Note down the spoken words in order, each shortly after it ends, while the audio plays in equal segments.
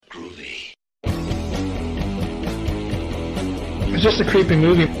it's just a creepy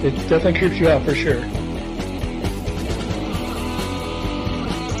movie. It definitely creeps you out for sure.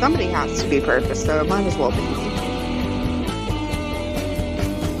 Somebody has to be perfect, so it might as well be me.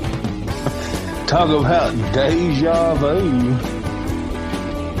 Talk about deja vu.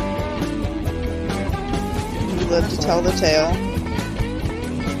 You live to tell the tale.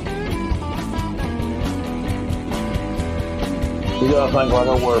 You gotta think like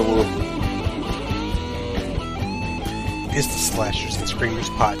a werewolf. It's the Slashers and Screamers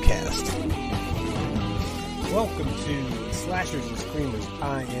podcast. Welcome to Slashers and Screamers.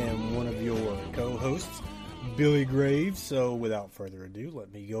 I am one of your co-hosts, Billy Graves. So without further ado,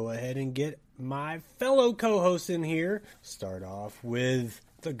 let me go ahead and get my fellow co-hosts in here. Start off with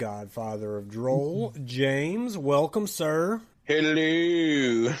the godfather of Droll, James. Welcome, sir.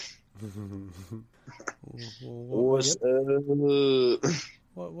 Hello. What's up?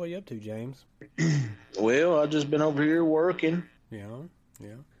 What are you up to, James? Well, I just been over here working. Yeah.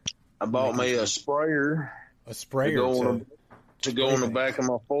 I bought me a sprayer. A sprayer to go on the back of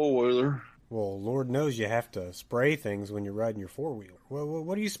my four-wheeler. Well, Lord knows you have to spray things when you're riding your four-wheeler. Well,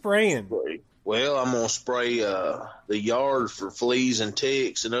 what are you spraying? Well, I'm going to spray the yard for fleas and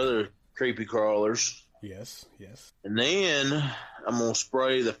ticks and other creepy crawlers. Yes. And then I'm going to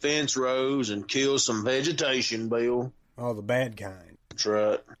spray the fence rows and kill some vegetation, Bill. Oh, the bad kind. That's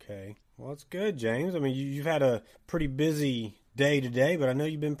right. Okay. Well, that's good, James. I mean, you've had a pretty busy day today, but I know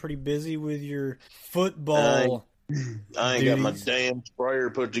you've been pretty busy with your football I ain't got my damn sprayer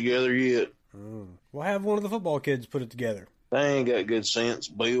put together yet. Well, have one of the football kids put it together. They ain't got good sense,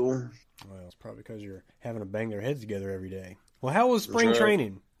 Bill. Well, it's probably because you're having to bang their heads together every day. Well, how was spring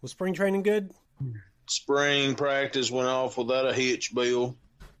training? Was spring training good? Spring practice went off without a hitch, Bill.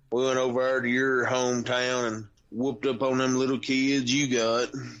 We went over there to your hometown and whooped up on them little kids you got.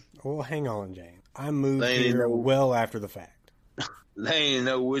 Well, hang on, James. I moved here well after the fact. They didn't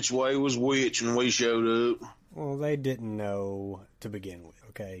know which way was which when we showed up. Well, they didn't know to begin with,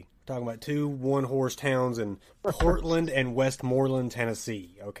 okay? Talking about two one-horse towns in Portland and Westmoreland,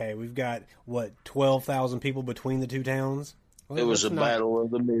 Tennessee, okay? We've got, 12,000 people between the two towns? Well, it was a battle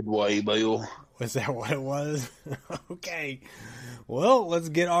of the Midway, Bill. Was that what it was? Okay. Well, let's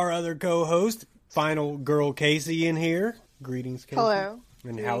get our other co-host, Final Girl Casey, in here. Greetings, Casey. Hello.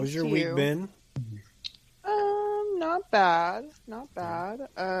 And how's your week been? Not bad.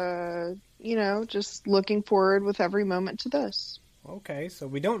 Just looking forward with every moment to this. Okay, so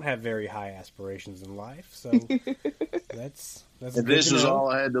we don't have very high aspirations in life, so that's if good this to was know.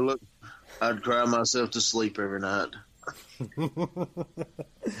 all I had to look, I'd cry myself to sleep every night.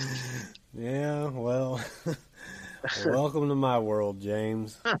 Yeah, well, welcome to my world,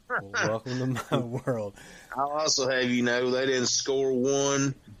 James. Welcome to my world. I'll also have you know they didn't score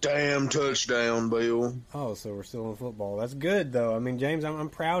one damn touchdown, Bill. Oh, so we're still in football. That's good, though. I mean, James, I'm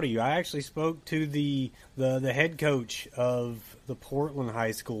proud of you. I actually spoke to the head coach of the Portland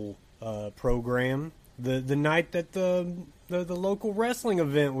High School program the night that the local wrestling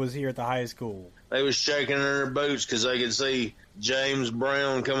event was here at the high school. They was shaking in their boots because they could see James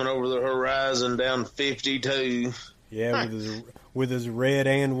Brown coming over the horizon down 52. Yeah, with his red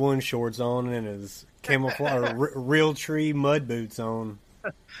and one shorts on and his camouflage real tree mud boots on.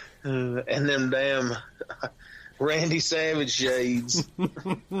 And them damn Randy Savage shades.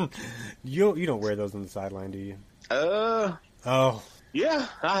 You don't wear those on the sideline, do you? Oh. Yeah,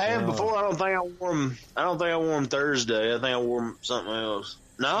 I have No. before. I don't think I wore them. I don't think I wore them Thursday. I think I wore them something else.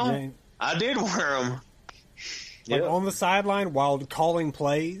 No, James, I did wear them. like on the sideline while calling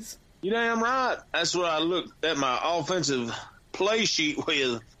plays? You damn right. That's what I looked at my offensive play sheet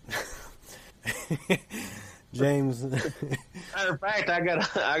with. James. Matter of fact, I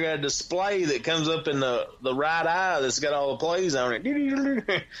got a display that comes up in the right eye that's got all the plays on it.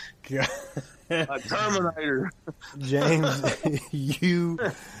 A Terminator. James, you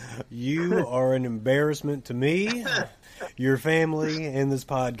are an embarrassment to me, your family, and this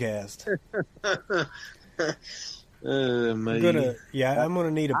podcast. I'm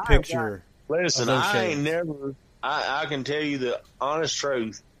gonna need a picture. Listen, of those I ain't shades. never. I can tell you the honest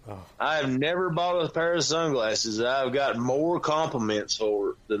truth. Oh. I have never bought a pair of sunglasses that I've got more compliments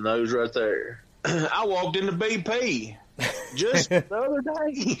for than those right there. I walked into BP just the other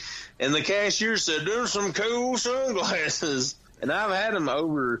day, and the cashier said, "There's some cool sunglasses," and I've had them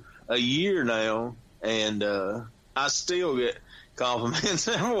over a year now, and I still get compliments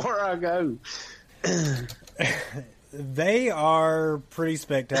everywhere I go. They are pretty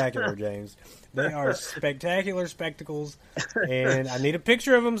spectacular, James. They are spectacular spectacles, and I need a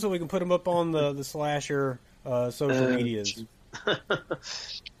picture of them so we can put them up on the Slasher social medias.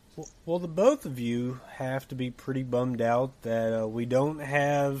 Well, the both of you have to be pretty bummed out that we don't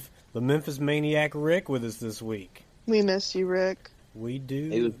have the Memphis Maniac Rick with us this week. We miss you, Rick. We do.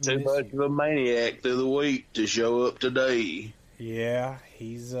 He was too much of a maniac through the week to show up today. Yeah,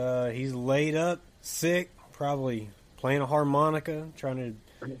 he's laid up, sick, probably playing a harmonica, trying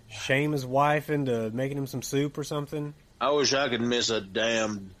to shame his wife into making him some soup or something. I wish I could miss a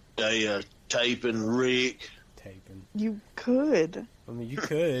damn day of taping Rick. Taping. You could. I mean, you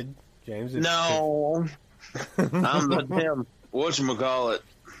could, James. No. I'm the damn, whatchamacallit,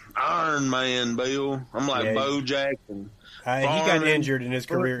 Iron Man, Bill. I'm like Yeah, Bo Jackson. He got Farming, injured and his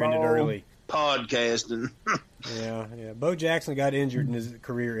career ended football, early. Podcasting. Yeah. Bo Jackson got injured and his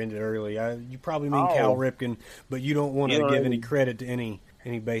career ended early. You probably mean Cal Ripken, but you don't want to give any credit to any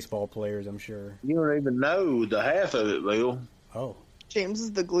baseball players, I'm sure. You don't even know the half of it, Bill. Oh. James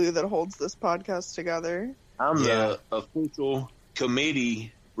is the glue that holds this podcast together. I'm the official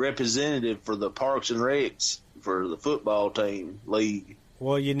committee representative for the Parks and Recs for the football team league.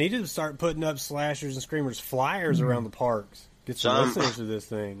 Well, you need to start putting up Slashers and Screamers flyers around the parks. Get some listeners to this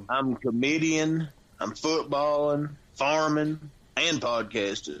thing. I'm comedian, I'm footballing, farming, and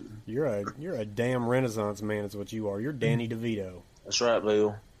podcasting. You're a damn Renaissance man is what you are. You're Danny DeVito. That's right,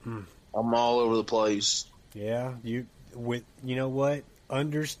 Bill. I'm all over the place. Yeah, you know what?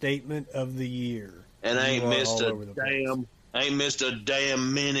 Understatement of the year. And I ain't missed a a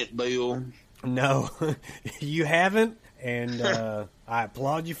damn minute, Bill. No, you haven't, and I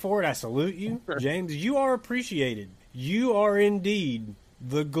applaud you for it. I salute you. James, you are appreciated. You are indeed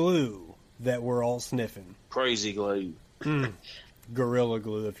the glue that we're all sniffing. Crazy glue. Gorilla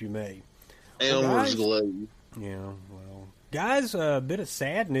glue, if you may. Elmer's glue. Yeah, well. Guys, a bit of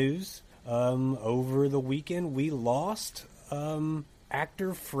sad news. Over the weekend, we lost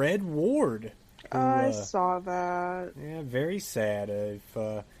actor Fred Ward. Who, I saw that. Yeah, very sad. If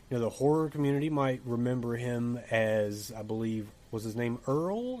the horror community might remember him as, I believe, was his name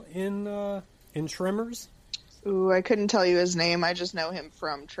Earl in Tremors. Ooh, I couldn't tell you his name. I just know him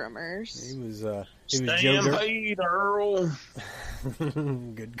from Tremors. He was Joe Stampede Earl.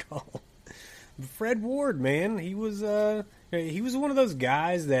 Good call. Fred Ward, man, he was one of those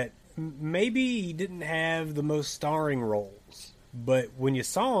guys that maybe he didn't have the most starring roles, but when you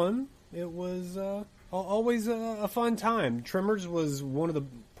saw him, it was always a fun time. Tremors was one of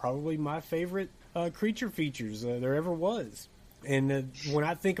probably my favorite creature features there ever was. And when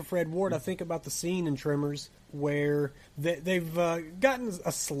I think of Fred Ward, I think about the scene in Tremors where they've gotten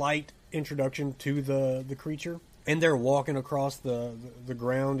a slight introduction to the creature, and they're walking across the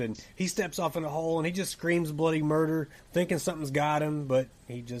ground, and he steps off in a hole, and he just screams bloody murder, thinking something's got him, but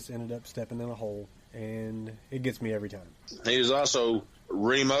he just ended up stepping in a hole, and it gets me every time. He was also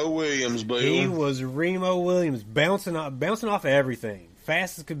Remo Williams, Bill. He was Remo Williams, bouncing off of everything,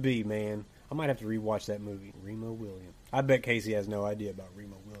 fast as could be, man. I might have to rewatch that movie, Remo Williams. I bet Casey has no idea about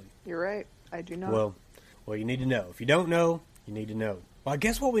Remo Williams. You're right. I do not. Well, you need to know. If you don't know, you need to know. Well, I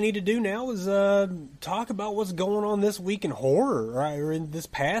guess what we need to do now is talk about what's going on this week in horror, right, or in this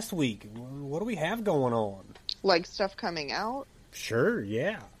past week. What do we have going on? Like stuff coming out? Sure,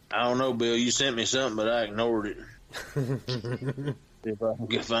 yeah. I don't know, Bill. You sent me something, but I ignored it. If I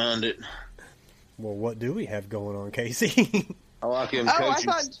can find it. Well, what do we have going on, Casey? I like him I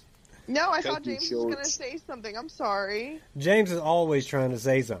coaching. thought James was going to say something. I'm sorry. James is always trying to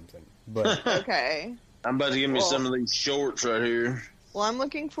say something, but Okay. I'm about to give me some of these shorts right here. Well, I'm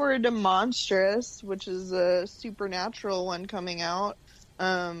looking forward to Monstrous, which is a supernatural one coming out.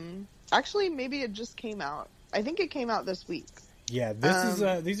 Actually, maybe it just came out. I think it came out this week. yeah,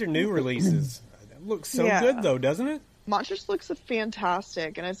 these are new releases. It looks so good, though, doesn't it? Monstrous looks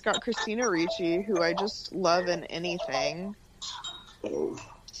fantastic, and it's got Christina Ricci, who I just love in anything. Oh.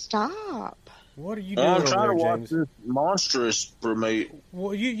 Stop. What are you doing I'm over trying there, to watch James? this Monstrous for me.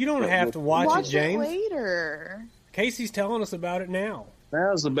 Well, you don't have to watch it, James. It later. Casey's telling us about it now.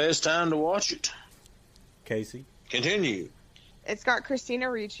 Now's the best time to watch it. Casey. Continue. It's got Christina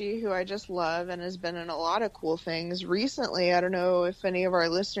Ricci, who I just love and has been in a lot of cool things. Recently, I don't know if any of our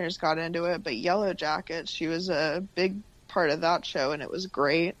listeners got into it, but Yellow Jackets, she was a big part of that show, and it was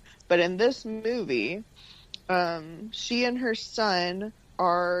great. But in this movie, she and her son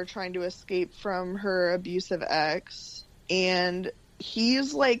are trying to escape from her abusive ex, and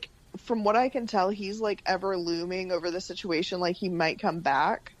he's like, from what I can tell, he's like ever looming over the situation, like he might come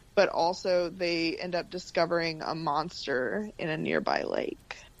back. But also, they end up discovering a monster in a nearby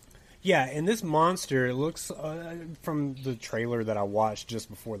lake. Yeah, and this monster, it looks, from the trailer that I watched just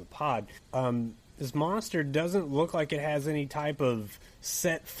before the pod, this monster doesn't look like it has any type of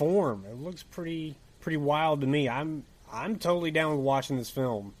set form. It looks pretty wild to me. I'm I'm totally down with watching this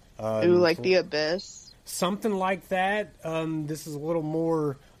film. Ooh, like The Abyss. Something like that. This is a little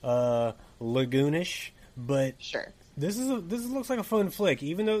more lagoonish, but Sure. This looks like a fun flick.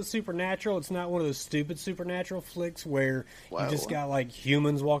 Even though it's supernatural, it's not one of those stupid supernatural flicks where Whoa. you just got like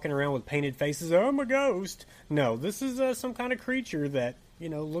humans walking around with painted faces. Oh, I'm a ghost. No, this is some kind of creature that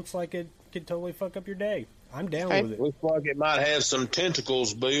looks like it could totally fuck up your day. I'm down with it. Looks like it might have some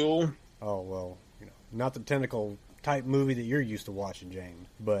tentacles, Bill. Oh well, not the tentacle type movie that you're used to watching, James,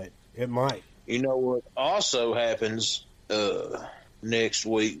 but it might. You know what also happens next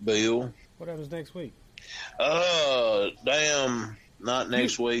week, Bill? What happens next week? Damn, not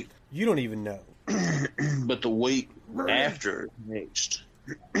next week. You don't even know. But the week after next.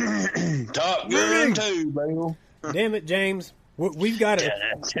 Top Gun 2, Bill. Damn it, James. We've got it.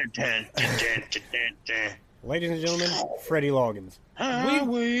 Ladies and gentlemen, Freddie Loggins.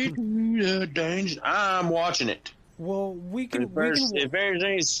 Highway to the danger. I'm watching it. Well, If there's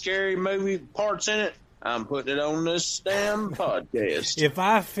any scary movie parts in it, I'm putting it on this damn podcast. If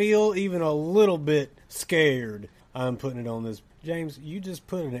I feel even a little bit scared, I'm putting it on this. James, you just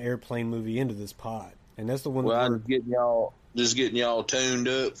put an airplane movie into this pod, and that's the one. Well, I'm getting y'all tuned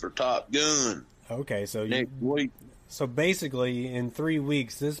up for Top Gun. Okay, so next week. So basically, in 3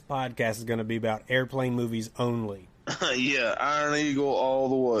 weeks, this podcast is going to be about airplane movies only. Yeah, Iron Eagle all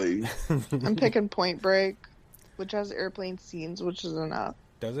the way. I'm picking Point Break, which has airplane scenes, which is enough.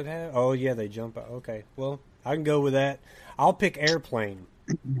 Does it have? Oh, yeah, they jump out. Okay, well, I can go with that. I'll pick Airplane.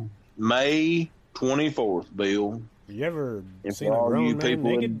 May 24th, Bill. You ever and seen a grown man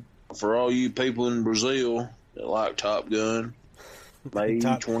naked? For all you people in Brazil that like Top Gun, May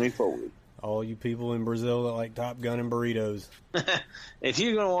 24th. All you people in Brazil that like Top Gun and burritos. If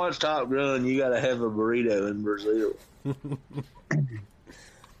you're going to watch Top Gun, you got to have a burrito in Brazil.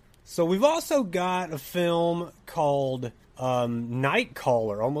 So we've also got a film called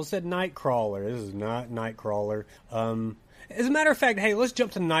Nightcrawler. Almost said Nightcrawler. This is not Nightcrawler. As a matter of fact, hey, let's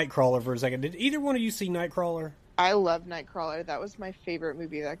jump to Nightcrawler for a second. Did either one of you see Nightcrawler? I love Nightcrawler. That was my favorite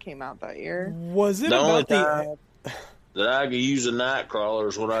movie that came out that year. Was it the about only time that I could use a Nightcrawler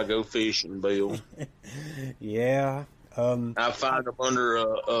is when I go fishing, Bill? Yeah. I find them under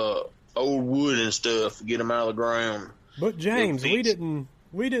old wood and stuff, get them out of the ground. But James, we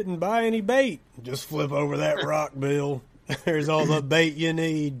didn't buy any bait. Just flip over that rock, Bill. There's all the bait you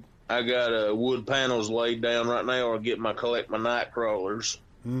need. I got wood panels laid down right now, or collect my night crawlers.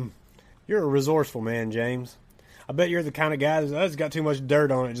 You're a resourceful man, James. I bet you're the kind of guy that's got too much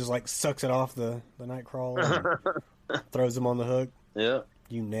dirt on it, just like sucks it off the night crawler and throws them on the hook. Yeah.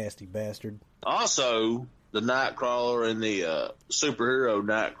 You nasty bastard. Also, the night crawler and the superhero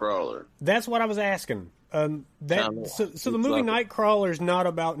night crawler. That's what I was asking. So the movie Nightcrawler is not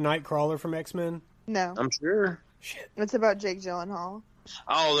about Nightcrawler from X-Men? No. I'm sure. Shit. It's about Jake Gyllenhaal.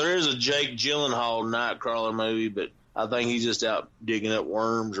 Oh, there is a Jake Gyllenhaal Nightcrawler movie, but I think he's just out digging up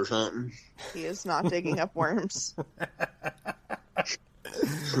worms or something. He is not digging up worms.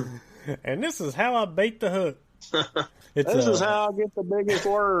 And this is how I bait the hook. This is how I get the biggest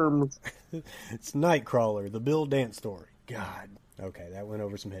worms. It's Nightcrawler, the Bill Dance story. God. Okay, that went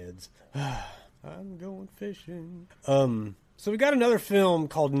over some heads. I'm going fishing. So we got another film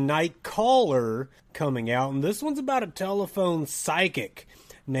called Nightcaller coming out, and this one's about a telephone psychic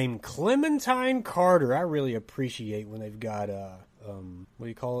named Clementine Carter. I really appreciate when they've got what do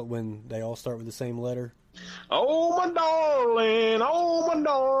you call it when they all start with the same letter? Oh my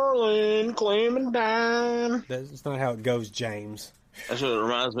darling, Clementine. That's not how it goes, James. That's what it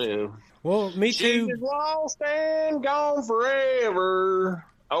reminds me of. Well, me too. She's lost and gone forever.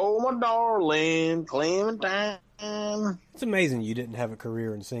 Oh my darling, Clementine. It's amazing you didn't have a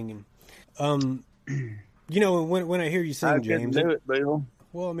career in singing. When I hear you sing, James. I couldn't do it, Bill.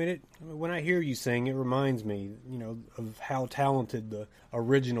 Well, I mean, when I hear you sing, it reminds me, of how talented the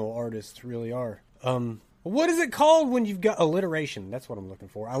original artists really are. What is it called when you've got alliteration? That's what I'm looking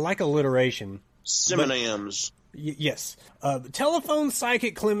for. I like alliteration. Synonyms. Yes. Telephone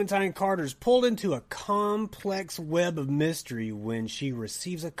psychic Clementine Carter's pulled into a complex web of mystery when she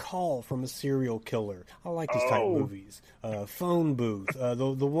receives a call from a serial killer. I like these type of movies. Phone Booth.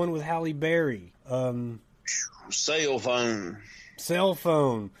 The one with Halle Berry. Cell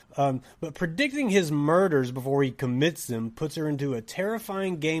phone. But predicting his murders before he commits them puts her into a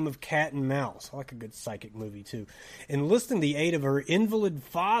terrifying game of cat and mouse. I like a good psychic movie, too. Enlisting the aid of her invalid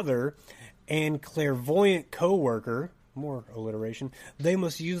father and clairvoyant co-worker, more alliteration, they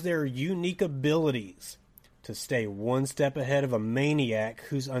must use their unique abilities to stay one step ahead of a maniac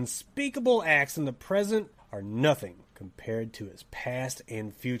whose unspeakable acts in the present are nothing compared to his past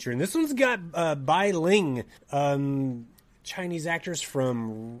and future. And this one's got Bai Ling, Chinese actress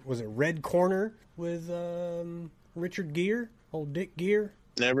from, was it Red Corner with Richard Gere? Old Dick Gere?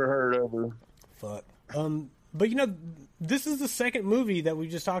 Never heard of her. Fuck. But you know, this is the second movie that we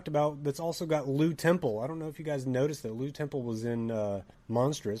just talked about that's also got Lou Temple. I don't know if you guys noticed that Lou Temple was in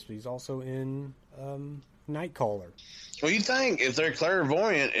Monstrous, but he's also in Nightcaller. Well, you think if they're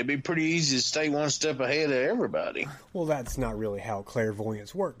clairvoyant, it'd be pretty easy to stay one step ahead of everybody. Well, that's not really how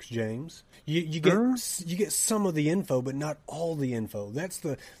clairvoyance works, James. You get some of the info, but not all the info. That's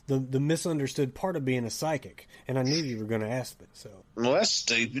the misunderstood part of being a psychic. And I knew you were going to ask that. So, Well, that's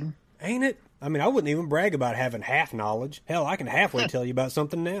stupid. ain't it? I mean, I wouldn't even brag about having half knowledge. Hell, I can halfway tell you about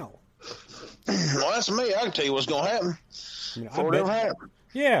something now. Well, that's me. I can tell you what's going to happen I mean, before it ever happens.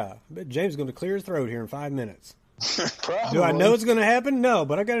 Yeah, I bet James is going to clear his throat here in 5 minutes. Probably. Do I know it's going to happen? No,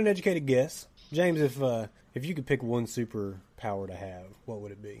 but I got an educated guess. James, if you could pick one superpower to have, what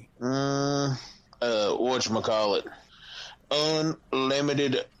would it be? Whatchamacallit?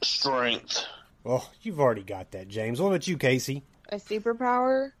 Unlimited strength. Oh, you've already got that, James. What about you, Casey? A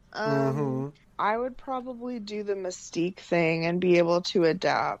superpower? I would probably do the Mystique thing and be able to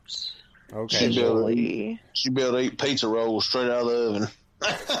adapt. Okay. She'd be able to Visually. eat pizza rolls straight out of the oven.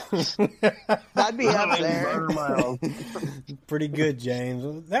 That'd be up Burn there. her mouth. Pretty good,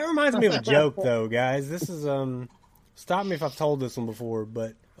 James. That reminds me of a joke, though, guys. This is stop me if I've told this one before,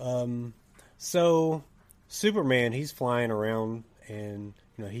 but so Superman, he's flying around and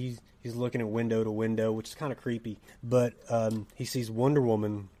you know he's looking at window to window, which is kind of creepy. But he sees Wonder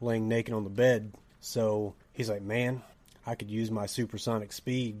Woman laying naked on the bed, so he's like, "Man, I could use my supersonic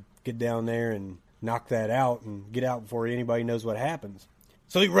speed, get down there and knock that out, and get out before anybody knows what happens."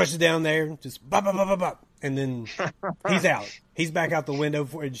 So he rushes down there, just bop, bop, bop, bop, bop, and then he's out. He's back out the window,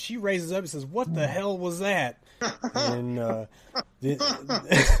 and she raises up and says, "What the hell was that?" And the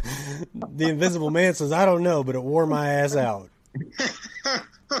Invisible Man says, "I don't know, but it wore my ass out."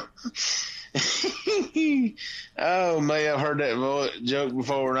 Oh, man, I've heard that joke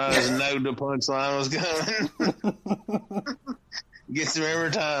before, and I just knew the punchline was coming. Gets him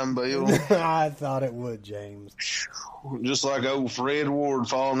every time, Bill. I thought it would, James. Just like old Fred Ward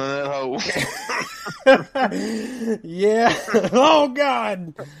falling in that hole. Yeah. Oh,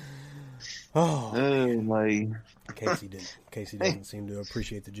 God. Oh, Oh, man. Casey doesn't seem to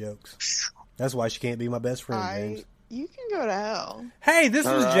appreciate the jokes. That's why she can't be my best friend, James. You can go to hell. Hey, this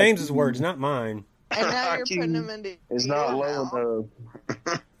was right. James's words, not mine. And now you're putting them into It's your not hell. low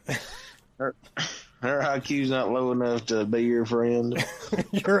enough. Her IQ's not low enough to be your friend.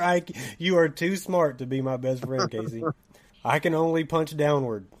 You are too smart to be my best friend, Casey. I can only punch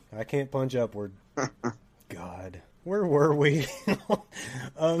downward. I can't punch upward. God, where were we? I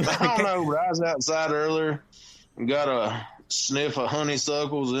don't know, but I was outside earlier and got a sniff of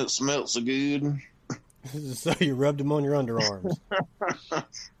honeysuckles. It smelled so good. So you rubbed them on your underarms.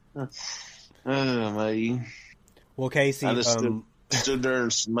 Oh, man. Well, Casey, I just stood there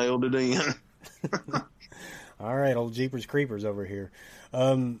and smelled it in. all right, old Jeepers Creepers over here.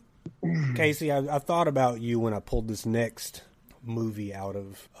 Casey, I thought about you when I pulled this next movie out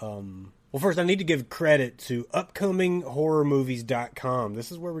of... well, first, I need to give credit to upcominghorrormovies.com.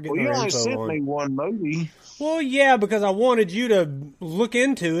 This is where we're getting Well, you our only info sent on. me one movie. Well, yeah, because I wanted you to look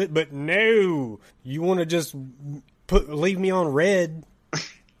into it, but no. You want to just leave me on red.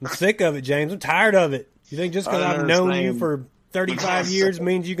 I'm sick of it, James. I'm tired of it. You think just because I've known you for 35 years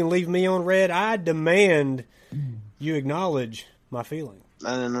means you can leave me on red? I demand you acknowledge my feeling.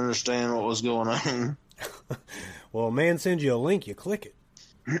 I didn't understand what was going on. Well, a man sends you a link, you click it.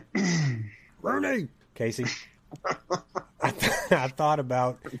 Rooney! Casey, I thought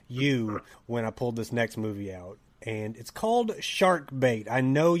about you when I pulled this next movie out, and it's called Shark Bait. I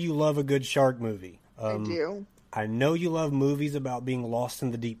know you love a good shark movie. I do. I know you love movies about being lost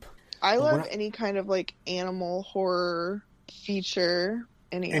in the deep. I love any kind of like animal horror feature.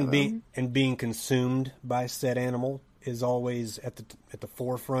 Any of them. And being consumed by said animal is always at the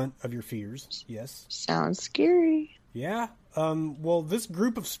forefront of your fears. Yes. Sounds scary. Yeah. Well, this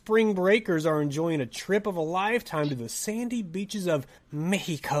group of spring breakers are enjoying a trip of a lifetime to the sandy beaches of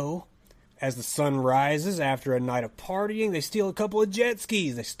Mexico. As the sun rises after a night of partying, they steal a couple of jet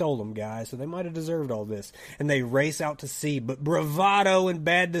skis. They stole them, guys, so they might have deserved all this. And they race out to sea, but bravado and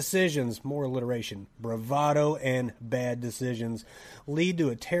bad decisions, more alliteration, bravado and bad decisions lead to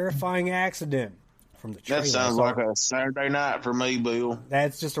a terrifying accident. From the trailer. That sounds like a Saturday night for me, Bill.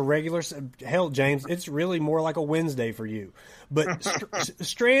 That's just a regular... Hell, James, it's really more like a Wednesday for you. But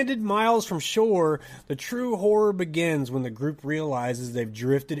stranded miles from shore, the true horror begins when the group realizes they've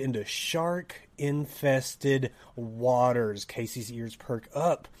drifted into shark infested waters. Casey's ears perk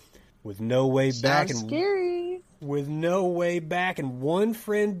up. With no way back. Sounds scary. With no way back and one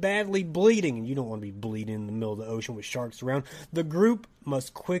friend badly bleeding, and you don't want to be bleeding in the middle of the ocean with sharks around, the group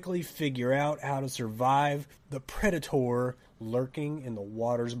must quickly figure out how to survive the predator lurking in the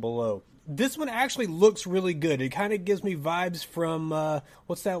waters below. This one actually looks really good. It kind of gives me vibes from,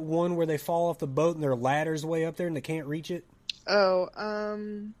 what's that one where they fall off the boat and their ladder's way up there and they can't reach it? Oh,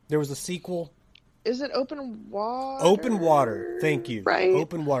 There was a sequel. Is it Open Water? Open Water. Thank you. Right.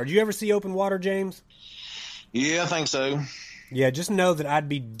 Open Water. Did you ever see Open Water, James? Yeah, I think so. Yeah, just know that I'd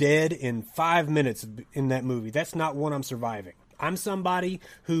be dead in 5 minutes in that movie. That's not one I'm surviving. I'm somebody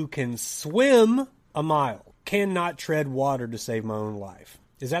who can swim a mile, cannot tread water to save my own life.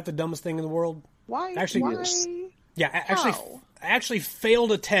 Is that the dumbest thing in the world? Why? Actually, Why? Yeah, How? I actually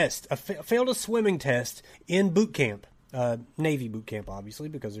failed a test, failed a swimming test in boot camp. Navy boot camp, obviously,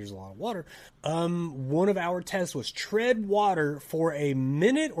 because there's a lot of water. One of our tests was tread water for a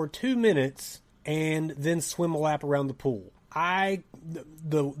minute or 2 minutes and then swim a lap around the pool.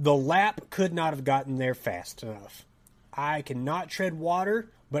 The lap could not have gotten there fast enough. I cannot tread water,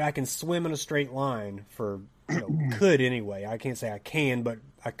 but I can swim in a straight line for, could anyway. I can't say I can, but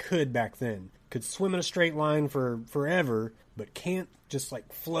I could back then. Could swim in a straight line for forever, but can't just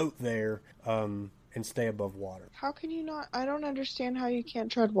like float there, and stay above water. How can you not? I don't understand how you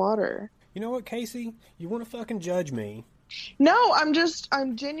can't tread water. You know what, Casey? You want to fucking judge me? No, I'm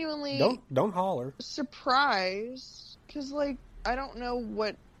genuinely Don't holler. surprised because, like, I don't know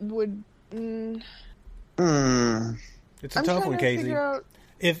what would. It's a I'm tough trying one, to Casey. figure out.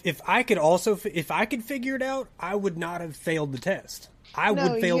 If I could figure it out, I would not have failed the test. I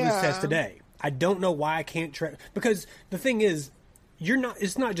would fail this test today. I don't know why I can't tread, because the thing is,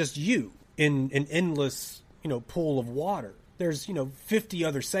 it's not just you in an endless, pool of water. There's, 50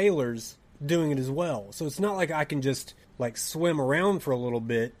 other sailors doing it as well. So it's not like I can just like swim around for a little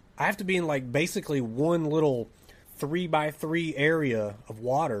bit. I have to be in like basically one little 3x3 area of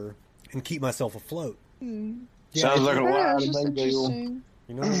water and keep myself afloat. Yeah, Sounds like a Yeah, lot it's of just big deal. interesting.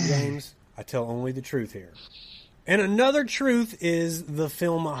 You know what, James? I tell only the truth here. And another truth is the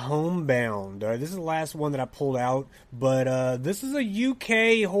film Homebound. This is the last one that I pulled out, but this is a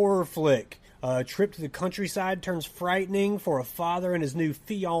UK horror flick. A trip to the countryside turns frightening for a father and his new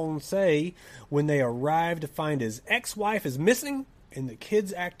fiancée when they arrive to find his ex-wife is missing and the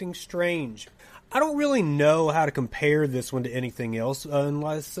kids acting strange. I don't really know how to compare this one to anything else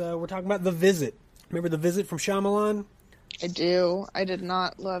unless we're talking about The Visit. Remember The Visit from Shyamalan? I do. I did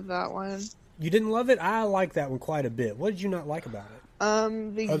not love that one. You didn't love it? I like that one quite a bit. What did you not like about it? The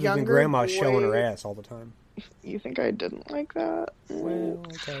Other younger than Grandma boy, showing her ass all the time. You think I didn't like that? Well,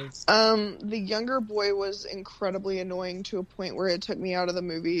 okay. The younger boy was incredibly annoying to a point where it took me out of the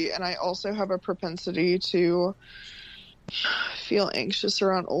movie, and I also have a propensity to feel anxious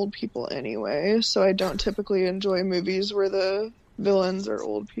around old people anyway, so I don't typically enjoy movies where the villains are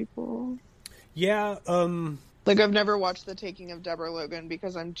old people. Yeah, Like, I've never watched The Taking of Deborah Logan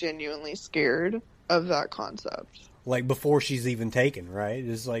because I'm genuinely scared of that concept. like before she's even taken, right?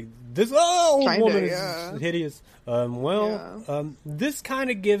 It's like, this old Kinda, woman yeah. is hideous. This kind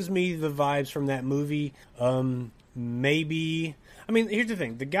of gives me the vibes from that movie. Maybe, I mean, here's the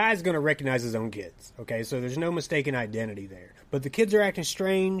thing. The guy's going to recognize his own kids, okay? So there's no mistaken identity there. But the kids are acting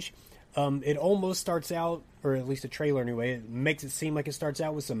strange. It almost starts out, or at least a trailer anyway, it makes it seem like it starts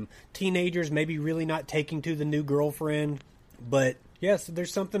out with some teenagers maybe really not taking to the new girlfriend. But yes,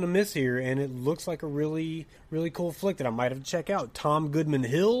 there's something amiss here, and it looks like a really, really cool flick that I might have to check out. Tom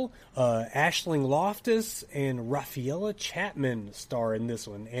Goodman-Hill, Aisling Loftus, and Rafaela Chapman star in this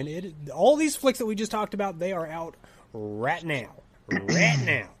one. And all these flicks that we just talked about, they are out right now. Right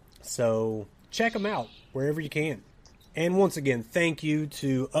now. So check them out wherever you can. And once again, thank you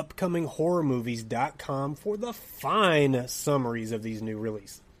to upcominghorrormovies.com for the fine summaries of these new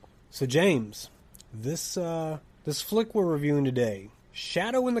releases. So James, this flick we're reviewing today,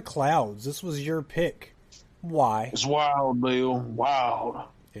 Shadow in the Clouds, this was your pick. Why? It's wild, Bill. Wild.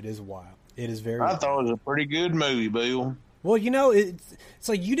 It is wild. It is very I wild. thought it was a pretty good movie, Bill. Well, it's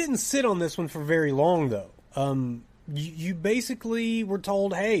like you didn't sit on this one for very long, though. You basically were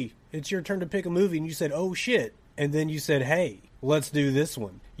told, hey, it's your turn to pick a movie, and you said, oh, shit. And then you said, hey, let's do this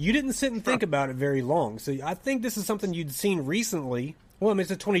one. You didn't sit and think about it very long. So I think this is something you'd seen recently. Well, I mean,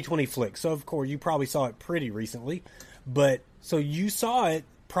 it's a 2020 flick, so of course you probably saw it pretty recently. But so you saw it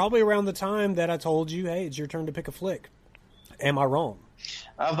probably around the time that I told you, hey, it's your turn to pick a flick. Am I wrong?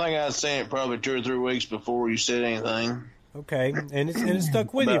 I think I'd seen it probably 2 or 3 weeks before you said anything. Okay, and it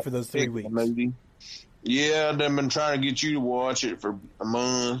stuck with you for those 3 weeks. Maybe. Yeah, I've been trying to get you to watch it for a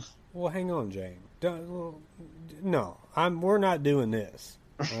month. Well, hang on, James. No, we're not doing this.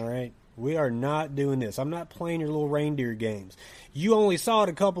 All right? We are not doing this. I'm not playing your little reindeer games. You only saw it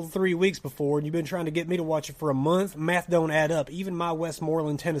a couple, 3 weeks before, and you've been trying to get me to watch it for a month. Math don't add up. Even my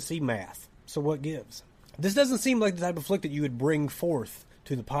Westmoreland, Tennessee math. So what gives? This doesn't seem like the type of flick that you would bring forth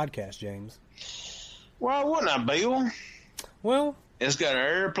to the podcast, James. Why wouldn't I, Bill? Well, it's got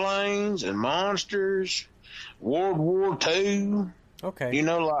airplanes and monsters, World War II. Okay. You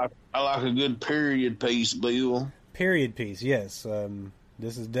know, I like a good period piece, Bill. Period piece, yes.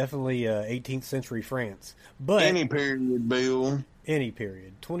 This is definitely 18th century France. But any period, Bill. Any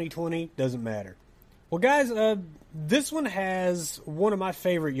period. 2020, doesn't matter. Well, guys, this one has one of my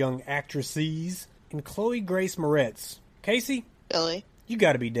favorite young actresses in Chloe Grace Moretz. Casey? Billy? You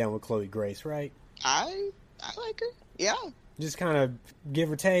got to be down with Chloe Grace, right? I like her. Yeah. Just kind of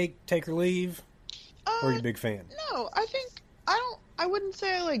give or take her leave? Or are you a big fan? No, I wouldn't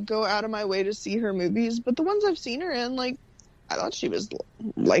say I go out of my way to see her movies, but the ones I've seen her in, I thought she was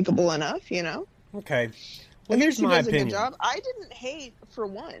likable enough, you know? Okay. Well, here's my opinion. A good job. I didn't hate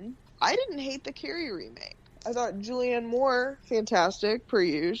the Carrie remake. I thought Julianne Moore, fantastic, per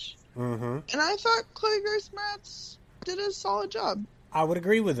usual. Mm-hmm. And I thought Chloe Grace Moretz did a solid job. I would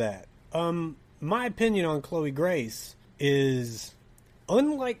agree with that. My opinion on Chloe Grace is,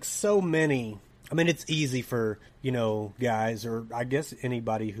 unlike so many, I mean, it's easy for, guys, or I guess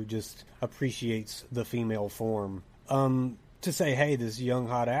anybody who just appreciates the female form, to say, hey, this young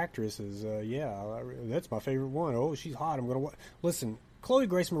hot actress is, that's my favorite one. Oh, she's hot. I'm going to watch. Listen, Chloe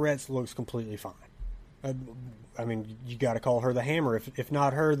Grace Moretz looks completely fine. I mean, you got to call her the Hammer, if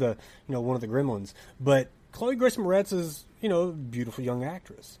not her, the one of the Gremlins. But Chloe Grace Moretz is, a beautiful young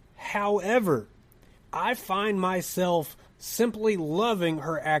actress. However, I find myself simply loving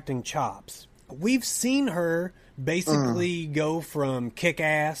her acting chops. We've seen her basically go from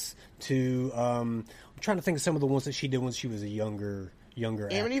Kick-Ass to, I'm trying to think of some of the ones that she did when she was a younger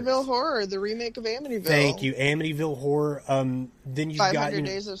Amityville actress. Horror, the remake of Amityville. Thank you, Amityville Horror. Then you've got 500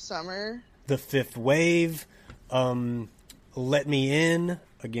 Days of Summer. The Fifth Wave, Let Me In.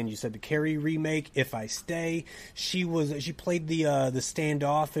 Again, you said the Carrie remake. If I Stay, she played the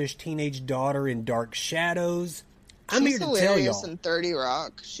standoffish teenage daughter in Dark Shadows. I'm here to tell y'all. She's hilarious in 30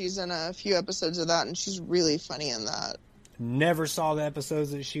 Rock. She's in a few episodes of that, and she's really funny in that. Never saw the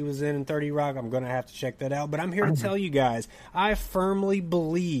episodes that she was in 30 Rock. I'm going to have to check that out. But I'm here to tell you guys, I firmly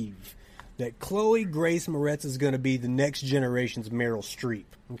believe that Chloe Grace Moretz is going to be the next generation's Meryl Streep.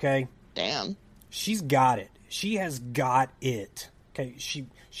 Okay? Damn. She's got it. She has got it. Okay, she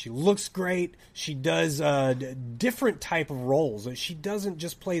looks great. She does different type of roles. She doesn't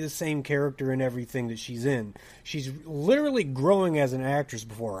just play the same character in everything that she's in. She's literally growing as an actress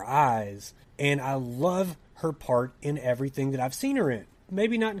before our eyes, and I love her part in everything that I've seen her in.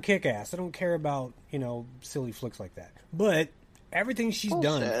 Maybe not in Kick-Ass. I don't care about, silly flicks like that. But everything she's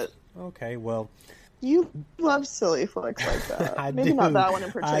done. Okay, well, you love silly flicks like that. Maybe do. Not that one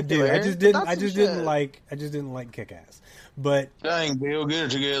in particular. I do. I just didn't like Kick-Ass. But dang, Bill, get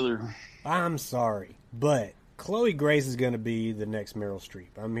it together. I'm sorry, but Chloe Grace is going to be the next Meryl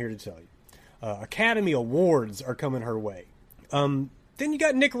Streep. I'm here to tell you. Academy Awards are coming her way. Then you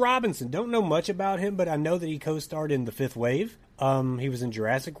got Nick Robinson. Don't know much about him, but I know that he co-starred in The Fifth Wave. He was in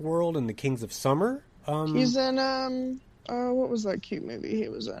Jurassic World and The Kings of Summer. He's in what was that cute movie he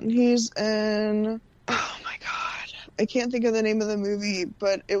was in? He's in, oh my god, I can't think of the name of the movie,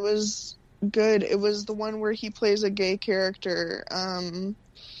 but it was good. It was the one where he plays a gay character.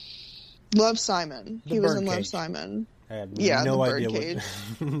 Love, Simon. He was in Love, Simon. I have no idea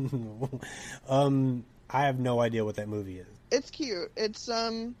I have no idea what that movie is. It's cute. It's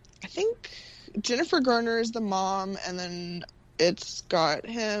I think Jennifer Garner is the mom, and then it's got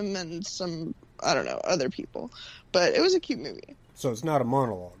him and some, I don't know, other people. But it was a cute movie. So it's not a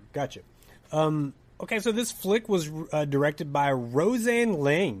monologue. Gotcha. Okay, so this flick was directed by Roseanne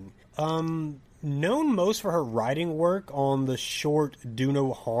Ling. Known most for her writing work on the short Do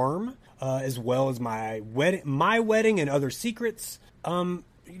No Harm, as well as My Wedding and Other Secrets.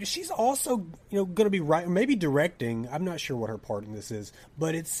 She's also, going to be writing, maybe directing. I'm not sure what her part in this is,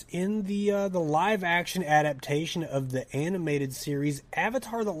 but it's in the live action adaptation of the animated series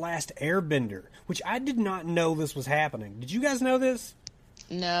Avatar: The Last Airbender, which I did not know this was happening. Did you guys know this?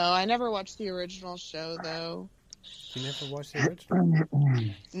 No, I never watched the original show though. You never watched the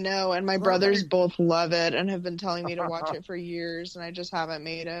original? No, and my brothers both love it and have been telling me to watch it for years, and I just haven't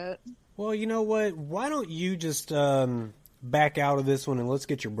made it. Well, you know what? Why don't you just back out of this one and let's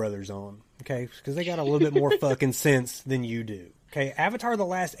get your brothers on, okay? Because they got a little bit more fucking sense than you do. Okay, Avatar: The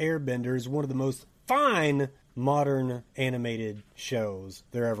Last Airbender is one of the most fine modern animated shows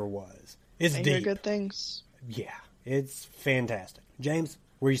there ever was. It's I deep. hear good things. Yeah, it's fantastic. James,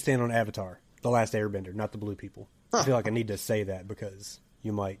 where you stand on Avatar, The Last Airbender, not the blue people? I feel like I need to say that because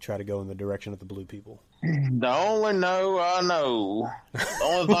you might try to go in the direction of the blue people. The only know I know. The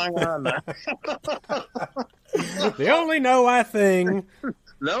only thing I know. The only thing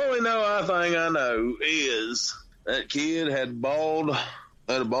The only thing I know is that kid had a bald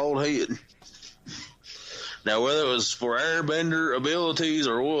head. Now, whether it was for airbender abilities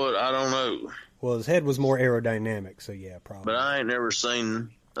or what, I don't know. Well, his head was more aerodynamic, so yeah, probably. But I ain't never seen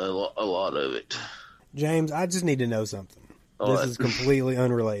a lot of it. James, I just need to know something. What? This is completely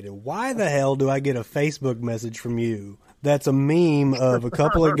unrelated. Why the hell do I get a Facebook message from you that's a meme of a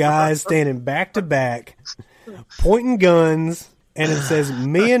couple of guys standing back to back, pointing guns, and it says,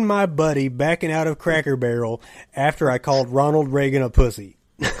 "Me and my buddy backing out of Cracker Barrel after I called Ronald Reagan a pussy"?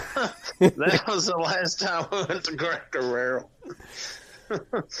 That was the last time we went to Cracker Barrel.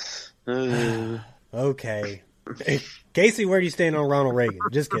 Okay. Hey, Casey, where do you stand on Ronald Reagan?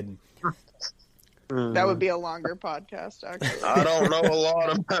 Just kidding. That would be a longer podcast, actually. I don't know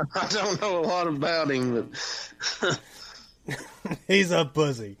a lot about him, but He's a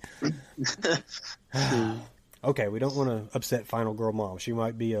pussy. Okay, we don't want to upset Final Girl Mom. She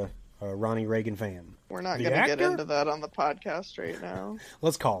might be a Ronnie Reagan fan. We're not The going to get actor? into that on the podcast right now.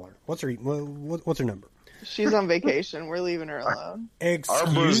 Let's call her. What's her number? She's on vacation. We're leaving her alone. are Excuse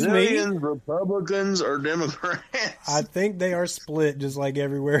me? Brazilians Republicans or Democrats? I think they are split just like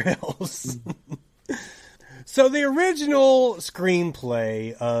everywhere else. So the original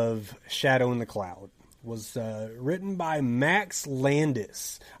screenplay of Shadow in the Cloud was written by Max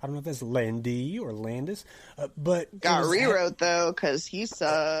Landis. I don't know if that's Landy or Landis, but it Got was rewrote, though, because he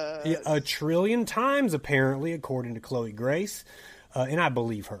sucks. a 1 trillion times, apparently, according to Chloe Grace. And I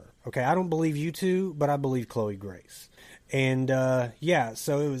believe her. Okay, I don't believe you two, but I believe Chloe Grace. And,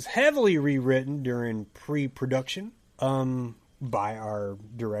 so it was heavily rewritten during pre-production by our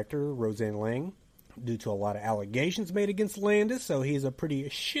director, Roseanne Lang, due to a lot of allegations made against Landis, so he's a pretty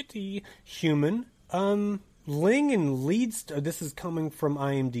shitty human. Ling and lead star, this is coming from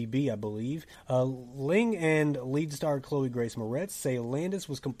IMDb, I believe. Ling and lead star Chloe Grace Moretz say Landis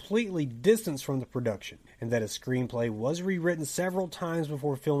was completely distanced from the production and that his screenplay was rewritten several times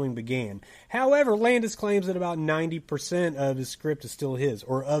before filming began. However, Landis claims that about 90% of his script is still his,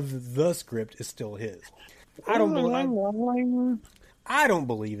 or of the script is still his. I don't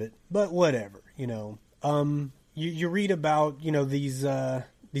believe it, but whatever, you know. You read about, you know, these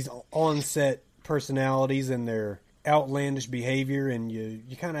on-set personalities and their outlandish behavior, and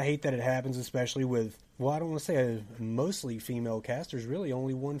you kind of hate that it happens, especially with, well, I don't want to say a mostly female cast. There's really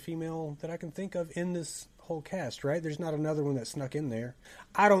only one female that I can think of in this whole cast, right? There's not another one that snuck in there.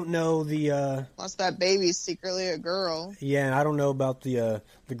 I don't know the Unless that baby's secretly a girl. yeah, I don't know about the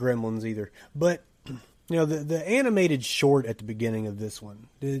Gremlins either. But you know, the animated short at the beginning of this one,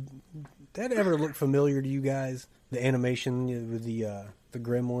 did that ever look familiar to you guys? The animation with the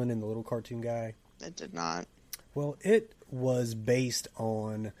gremlin and the little cartoon guy? It did not. Well, it was based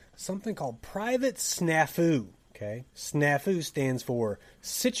on something called Private Snafu. Okay? Snafu stands for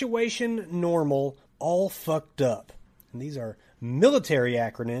Situation Normal All Fucked Up. And these are military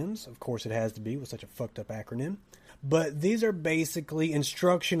acronyms. Of course it has to be with such a fucked up acronym. But these are basically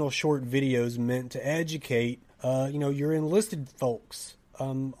instructional short videos meant to educate, your enlisted folks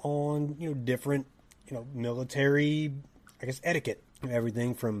on, different, military, etiquette.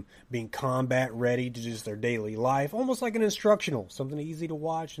 Everything from being combat ready to just their daily life, almost like an instructional, something easy to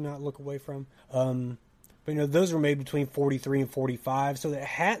watch and not look away from. But those were made between 43 and 45, so they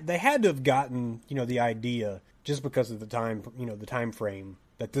had to have gotten the idea just because of the time the time frame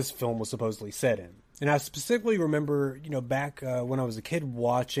that this film was supposedly set in. And I specifically remember back when I was a kid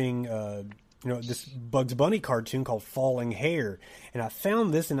watching this Bugs Bunny cartoon called Falling Hair, and I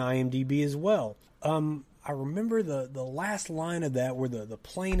found this in IMDb as well. I remember the last line of that where the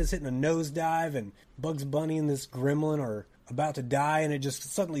plane is hitting a nosedive and Bugs Bunny and this gremlin are about to die, and it just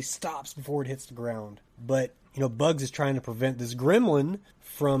suddenly stops before it hits the ground. But, Bugs is trying to prevent this gremlin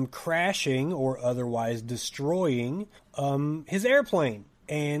from crashing or otherwise destroying his airplane.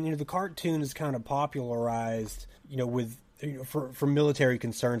 And, the cartoon is kind of popularized, with for military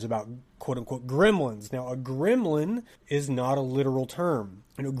concerns about quote-unquote gremlins. Now, a gremlin is not a literal term.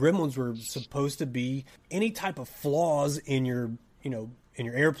 Gremlins were supposed to be any type of flaws in your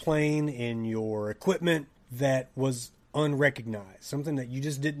airplane, in your equipment that was unrecognized, something that you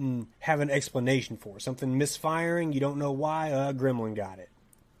just didn't have an explanation for, something misfiring, you don't know why, a gremlin got it.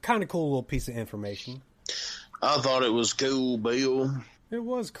 Kind of cool little piece of information. I thought it was cool, Bill, It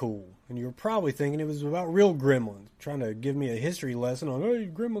was cool. And you were probably thinking it was about real gremlins, trying to give me a history lesson on, hey,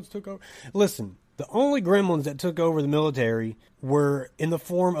 gremlins took over. Listen, the only gremlins that took over the military were in the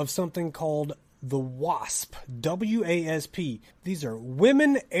form of something called the WASP, W-A-S-P. These are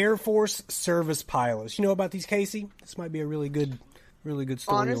Women Air Force Service Pilots. You know about these, Casey? This might be a really good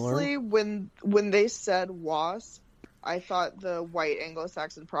story to learn. Honestly, when they said WASP, I thought the white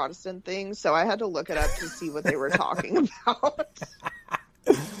Anglo-Saxon Protestant thing, so I had to look it up to see what they were talking about.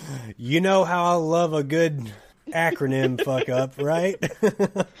 You know how I love a good acronym fuck up, right?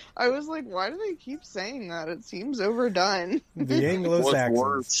 I was like, why do they keep saying that? It seems overdone. The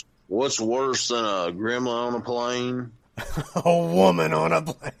Anglo-Saxons. What's worse than a gremlin on a plane? A woman on a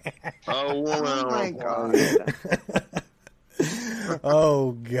plane. A woman on a God. plane.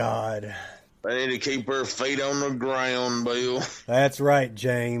 Oh, God. They need to keep her feet on the ground, Bill. That's right,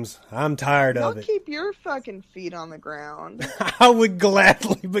 James. I'm tired of it. Keep your fucking feet on the ground. I would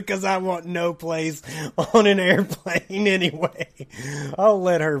gladly, because I want no place on an airplane anyway. I'll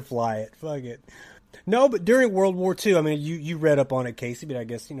let her fly it. Fuck it. No, but during World War II, I mean, you read up on it, Casey, but I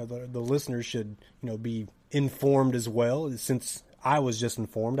guess, the listeners should, be informed as well. Since I was just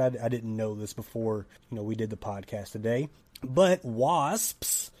informed, I didn't know this before, we did the podcast today. But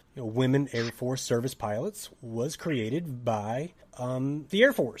WASPs, Women Air Force Service Pilots, was created by the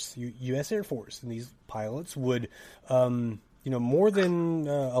Air Force, U.S. Air Force. And these pilots would, more than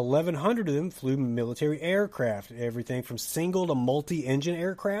 1,100 of them flew military aircraft, everything from single to multi-engine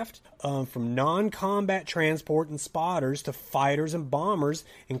aircraft, from non-combat transport and spotters to fighters and bombers,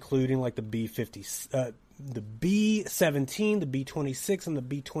 including like the B-50, the B-17, the B-26, and the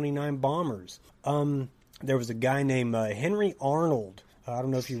B-29 bombers. There was a guy named Henry Arnold. I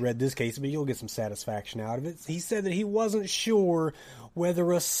don't know if you read this case, but you'll get some satisfaction out of it. He said that he wasn't sure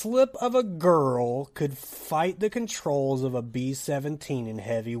whether a slip of a girl could fight the controls of a B-17 in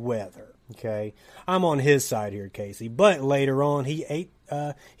heavy weather. Okay, I'm on his side here, Casey. But later on, he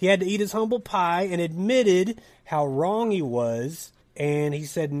had to eat his humble pie and admitted how wrong he was. And he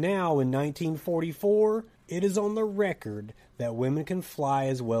said now, in 1944, it is on the record that women can fly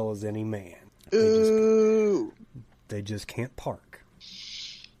as well as any man. They just can't park.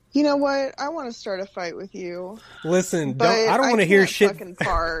 You know what? I want to start a fight with you. Listen, I don't want to hear shit. Fucking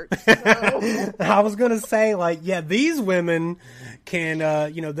park. So. I was gonna say, these women can,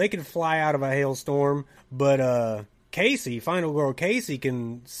 they can fly out of a hailstorm, but Casey, Final Girl Casey,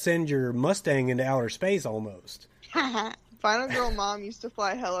 can send your Mustang into outer space almost. Final Girl Mom used to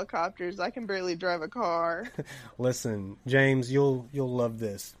fly helicopters. I can barely drive a car. Listen, James, you'll love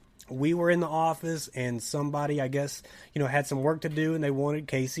this. We were in the office and somebody, I guess, had some work to do and they wanted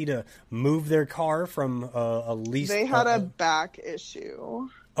Casey to move their car from a lease. They had a back issue.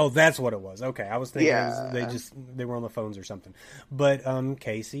 Oh, that's what it was. Okay. I was thinking they were on the phones or something. But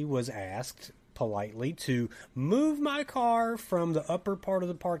Casey was asked politely to move my car from the upper part of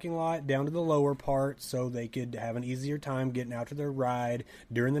the parking lot down to the lower part so they could have an easier time getting out to their ride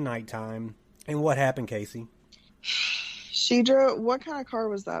during the nighttime. And what happened, Casey? She drove. What kind of car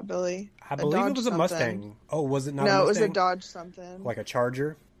was that, Billy? I believe it was a Mustang. Oh, was it not? No, a Mustang? It was a Dodge something. Like a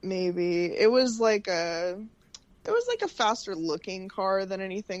Charger? Maybe. It was like a faster looking car than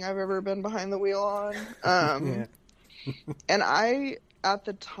anything I've ever been behind the wheel on. Yeah. And at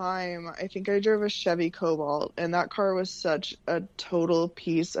the time, I think I drove a Chevy Cobalt, and that car was such a total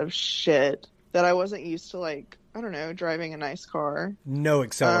piece of shit that I wasn't used to, driving a nice car. No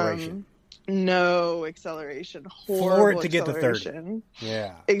acceleration. No acceleration. Horrible for it to get to 30.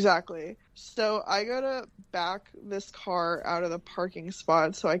 Yeah. Exactly. So I go to back this car out of the parking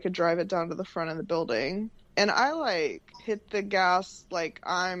spot so I could drive it down to the front of the building. And I hit the gas like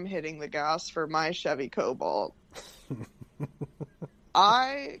I'm hitting the gas for my Chevy Cobalt.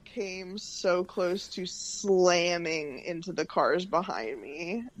 I came so close to slamming into the cars behind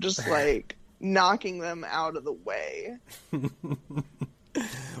me, just knocking them out of the way.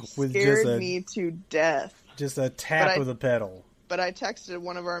 Scared me to death. Just a tap of the pedal. But I texted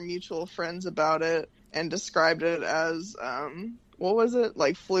one of our mutual friends about it and described it as, what was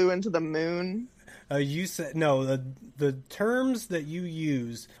it? Flew into the moon? You said, no, the terms that you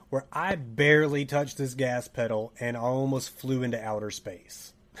use were, I barely touched this gas pedal and I almost flew into outer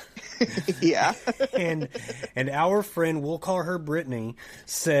space. Yeah. and our friend, we'll call her Brittany,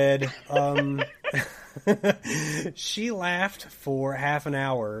 said, she laughed for half an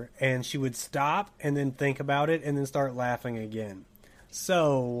hour and she would stop and then think about it and then start laughing again.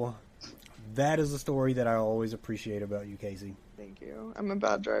 So that is a story that I always appreciate about you, Casey. Thank you. I'm a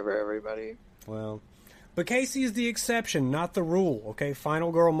bad driver, everybody. Well, but Casey is the exception, not the rule, okay?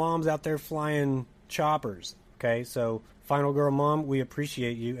 Final Girl Mom's out there flying choppers, okay? So Final Girl Mom, we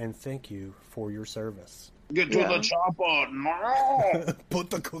appreciate you and thank you for your service. Get to the chopper now. Put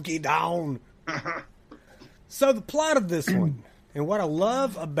the cookie down. So the plot of this one, and what I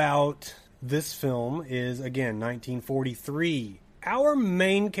love about this film is, again, 1943. Our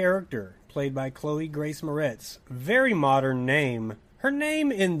main character, played by Chloe Grace Moretz, very modern name. Her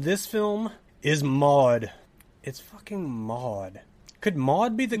name in this film is Maud. It's fucking Maud. Could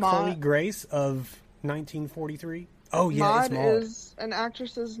Maud be the Chloe Grace of 1943? Oh, yeah, Maud it's Maud. is an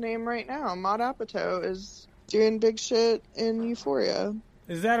actress's name right now. Maud Apatow is doing big shit in Euphoria.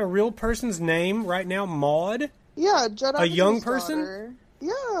 Is that a real person's name right now, Maud? Yeah, Judd Apatow's A young person? daughter.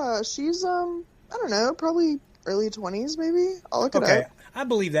 Yeah, she's, I don't know, probably early 20s maybe? I'll look it Okay, up. I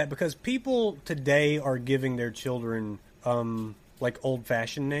believe that because people today are giving their children, like,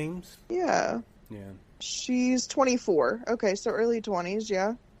 old-fashioned names. Yeah. Yeah. She's 24. Okay, so early 20s,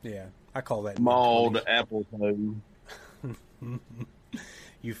 yeah. Yeah, I call that Maud mid-twenties. Apatow.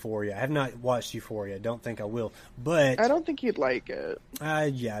 Euphoria. I have not watched Euphoria. Don't think I will. But I don't think you'd like it.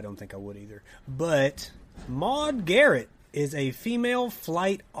 yeah, I don't think I would either. But Maud Garrett is a female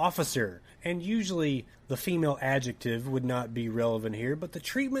flight officer, and usually the female adjective would not be relevant here, but the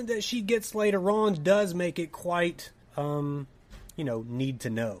treatment that she gets later on does make it quite, need to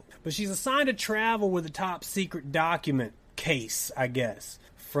know. But she's assigned to travel with a top secret document case, I guess,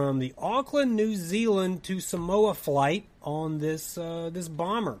 from the Auckland, New Zealand to Samoa flight on this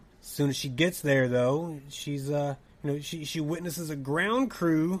bomber. As soon as she gets there, though, she's she witnesses a ground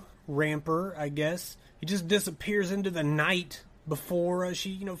crew ramper, I guess. He just disappears into the night before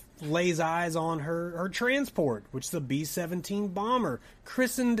she lays eyes on her transport, which is the B-17 bomber,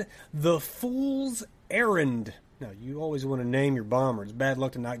 christened the Fool's Errand. Now, you always want to name your bomber. It's bad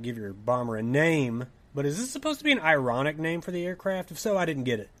luck to not give your bomber a name. But is this supposed to be an ironic name for the aircraft? If so, I didn't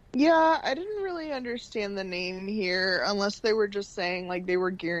get it. Yeah, I didn't really understand the name here, unless they were just saying, like, they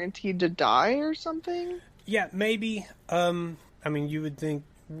were guaranteed to die or something. Yeah, maybe. You would think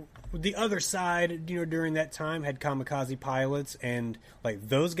the other side, during that time had kamikaze pilots, and, like,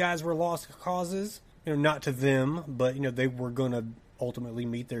 those guys were lost causes. Not to them, but, they were going to ultimately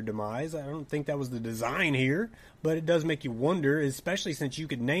meet their demise. I don't think that was the design here, but it does make you wonder, especially since you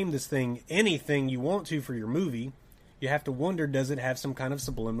could name this thing anything you want to for your movie. You have to wonder, does it have some kind of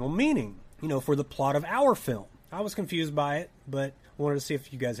subliminal meaning, for the plot of our film? I was confused by it, but I wanted to see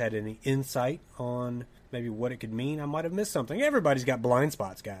if you guys had any insight on maybe what it could mean. I might have missed something. Everybody's got blind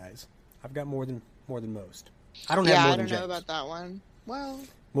spots, guys. I've got more than most. I don't have more than James. I don't know about that one.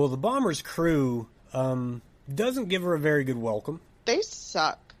 Well, the bomber's crew doesn't give her a very good welcome. They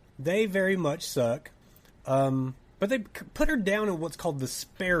suck. They very much suck. But they put her down in what's called the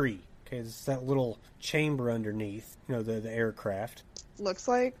Sperry. Okay, it's that little chamber underneath, the aircraft. Looks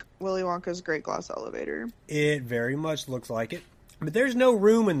like Willy Wonka's Great Glass Elevator. It very much looks like it. But there's no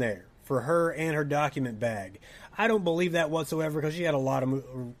room in there for her and her document bag. I don't believe that whatsoever because she had a lot of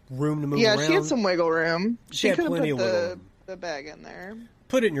room to move around. Yeah, she had some wiggle room. She had plenty of wiggle room. The bag in there.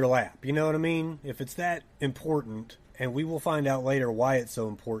 Put it in your lap, you know what I mean? If it's that important, and we will find out later why it's so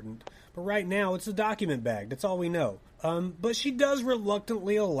important. But right now, it's a document bag. That's all we know. But she does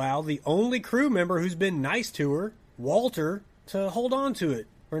reluctantly allow the only crew member who's been nice to her, Walter, to hold on to it.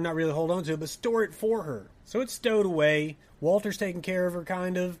 Or not really hold on to it, but store it for her. So it's stowed away. Walter's taking care of her,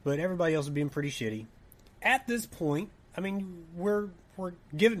 kind of, but everybody else is being pretty shitty. At this point, we're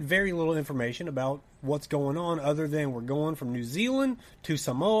given very little information about what's going on other than we're going from New Zealand to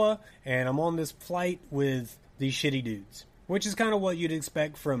Samoa, and I'm on this flight with these shitty dudes. Which is kind of what you'd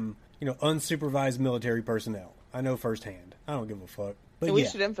expect from, unsupervised military personnel. I know firsthand. I don't give a fuck. But we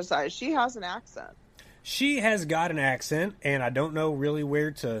should emphasize, she has an accent. She has got an accent, and I don't know really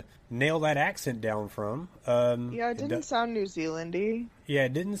where to nail that accent down from. It didn't sound New Zealandy. Yeah,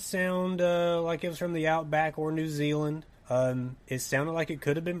 it didn't sound like it was from the Outback or New Zealand. It sounded like it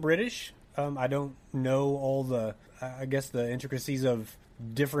could have been British. I don't know all the intricacies of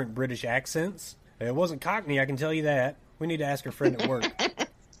different British accents. It wasn't Cockney, I can tell you that. We need to ask her friend at work.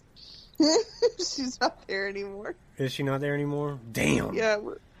 She's not there anymore. Is she not there anymore? Damn. Yeah,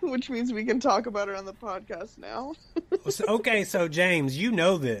 which means we can talk about her on the podcast now. Okay, so James, you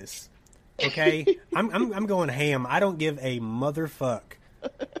know this. Okay? I'm going ham. I don't give a motherfuck.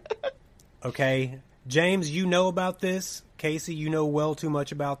 Okay? James, you know about this. Casey, you know well too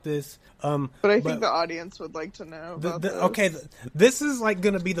much about this. But I think the audience would like to know about this. Okay, this is like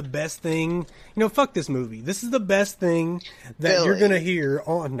going to be the best thing. Fuck this movie. This is the best thing that you're going to hear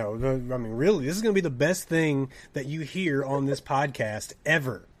on... No, really, this is going to be the best thing that you hear on this podcast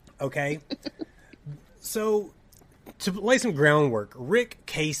ever. Okay? So, to lay some groundwork, Rick,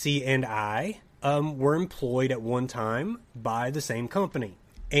 Casey, and I were employed at one time by the same company.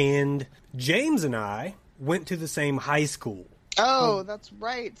 And James and I went to the same high school. Oh, that's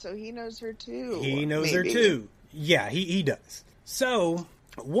right. So he knows her too. He knows her too. Yeah, he does. So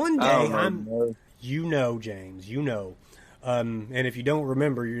one day you know, James, you know. And if you don't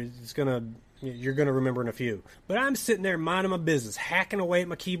remember, you're gonna remember in a few. But I'm sitting there minding my business, hacking away at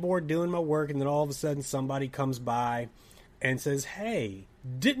my keyboard, doing my work, and then all of a sudden somebody comes by and says, "Hey,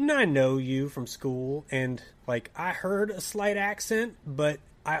 didn't I know you from school?" And like, I heard a slight accent, but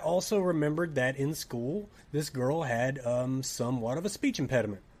I also remembered that in school this girl had somewhat of a speech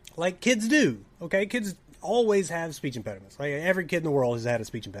impediment, like kids do. Okay, kids always have speech impediments. Like every kid in the world has had a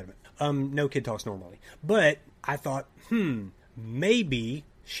speech impediment. No kid talks normally. But I thought, maybe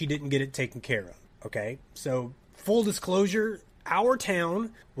she didn't get it taken care of. Okay, so full disclosure, our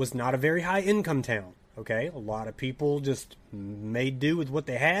town was not a very high income town. Okay, a lot of people just made do with what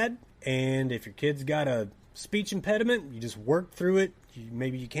they had, and if your kid's got a speech impediment, you just work through it.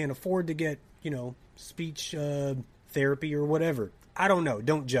 Maybe you can't afford to get, speech therapy or whatever. I don't know.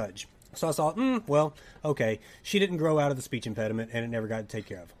 Don't judge. So I thought, well, okay, she didn't grow out of the speech impediment, and it never got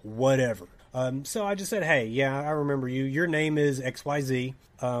taken care of. Whatever. So I just said, hey, yeah, I remember you. Your name is XYZ.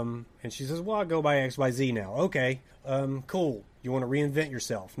 And she says, well, I go by XYZ now. Okay, cool. You want to reinvent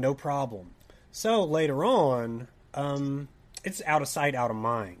yourself? No problem. So later on, it's out of sight, out of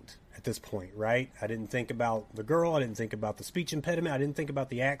mind at this point, right? I didn't think about the girl. I didn't think about the speech impediment. I didn't think about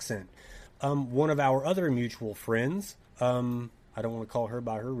the accent. One of our other mutual friends, I don't want to call her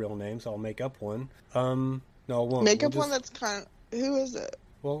by her real name, so I'll make up one. No, I won't. Make up one that's kind of... Who is it?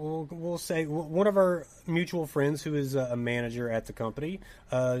 Well, we'll say one of our mutual friends who is a manager at the company.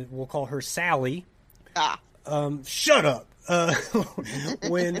 We'll call her Sally. Shut up.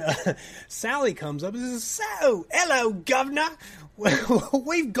 When Sally comes up and says, "So, hello, Governor.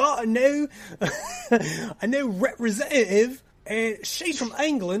 We've got a new representative, and she's from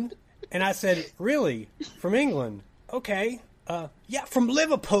England." And I said, "Really? From England? Okay. Yeah, from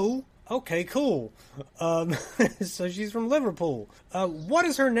Liverpool. Okay, cool. So she's from Liverpool. What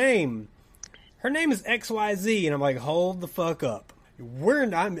is her name? Her name is XYZ." And I'm like, hold the fuck up.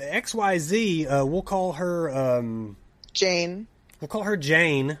 I'm XYZ. We'll call her Jane. We'll call her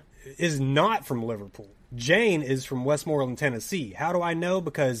Jane. Is not from Liverpool. Jane is from Westmoreland, Tennessee. How do I know?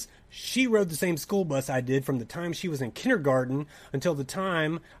 Because she rode the same school bus I did from the time she was in kindergarten until the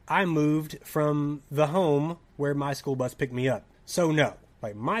time I moved from the home where my school bus picked me up. So no.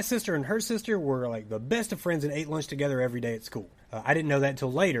 Like, my sister and her sister were, like, the best of friends and ate lunch together every day at school. I didn't know that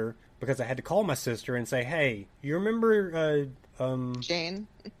until later because I had to call my sister and say, hey, you remember, Jane?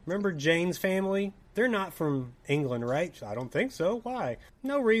 Remember Jane's family? They're not from England, right? I don't think so. Why?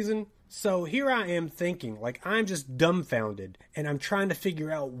 No reason. So here I am thinking, like, I'm just dumbfounded, and I'm trying to figure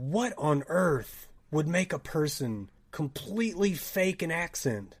out what on earth would make a person completely fake an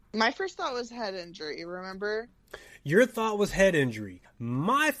accent. My first thought was head injury, remember? Your thought was head injury.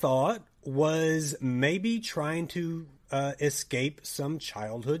 My thought was maybe trying to escape some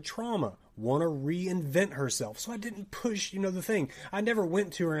childhood trauma. Want to reinvent herself. So I didn't push, the thing. I never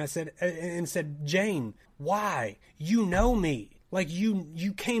went to her and said, Jane, why? You know me. Like,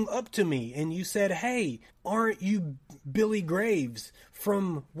 you came up to me and you said, hey, aren't you Billy Graves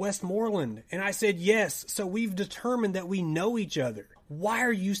from Westmoreland? And I said, yes. So we've determined that we know each other. Why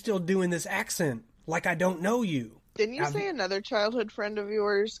are you still doing this accent like I don't know you? Didn't you say another childhood friend of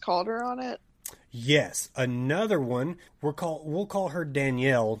yours called her on it? Yes, another one. We'll call her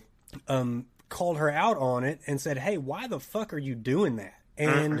Danielle. Called her out on it and said, "Hey, why the fuck are you doing that?"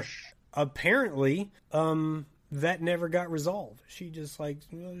 And apparently, that never got resolved. She just like,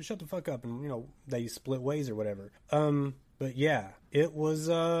 shut the fuck up, and they split ways or whatever. But yeah, it was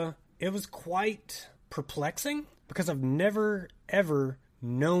quite perplexing because I've never ever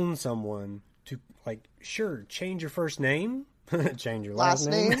known someone to, like, sure, change your first name, change your last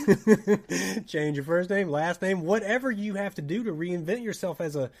name, change your first name, last name, whatever you have to do to reinvent yourself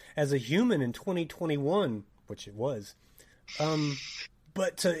as a human in 2021, which it was.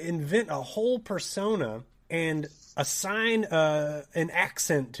 But to invent a whole persona and assign an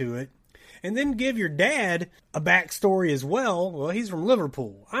accent to it, and then give your dad a backstory as well. Well, he's from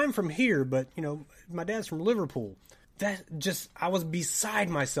Liverpool. I'm from here, but my dad's from Liverpool. I was beside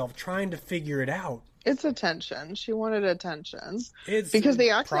myself trying to figure it out. It's attention. She wanted attention. Because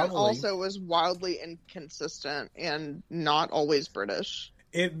the accent also was wildly inconsistent and not always British.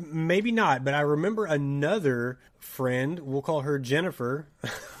 It maybe not, but I remember another friend, we'll call her Jennifer.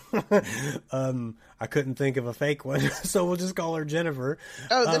 I couldn't think of a fake one, so we'll just call her Jennifer.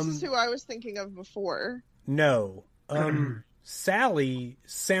 Oh, this is who I was thinking of before. No. Sally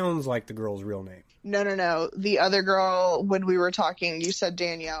sounds like the girl's real name. No. The other girl, when we were talking, you said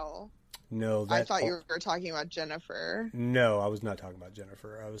Danielle. No, I thought you were talking about Jennifer. No, I was not talking about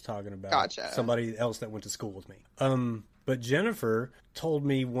Jennifer. I was talking about somebody else that went to school with me. But Jennifer told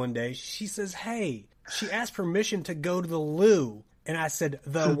me one day, she says, hey, she asked permission to go to the loo. And I said,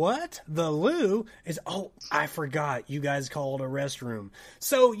 the what? The loo? Is, oh, I forgot. You guys call it a restroom.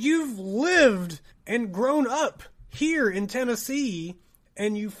 So you've lived and grown up here in Tennessee,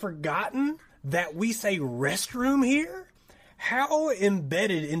 and you've forgotten that we say restroom here? How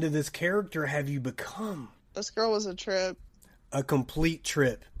embedded into this character have you become? This girl was a trip. A complete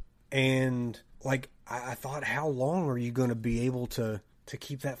trip. And, like, I thought, how long are you going to be able to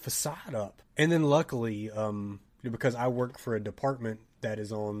keep that facade up? And then luckily, because I work for a department that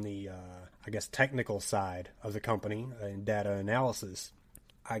is on the, I guess, technical side of the company in data analysis,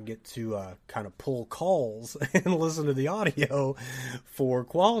 I get to kind of pull calls and listen to the audio for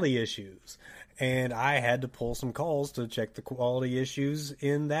quality issues. And I had to pull some calls to check the quality issues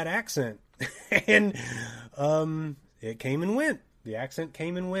in that accent. And it came and went. The accent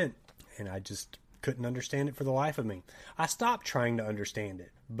came and went. And I just couldn't understand it for the life of me. I stopped trying to understand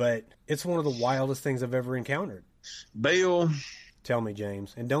it. But it's one of the wildest things I've ever encountered. Bill. Tell me,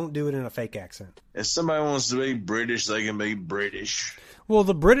 James. And don't do it in a fake accent. If somebody wants to be British, they can be British. Well,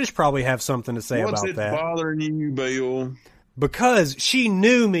 the British probably have something to say about that. What's it bothering you, Bill? Because she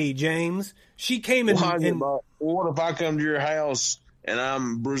knew me, James. She came in. What if I come to your house and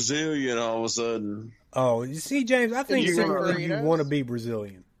I'm Brazilian all of a sudden? Oh, you see, James, I think secretly you want to be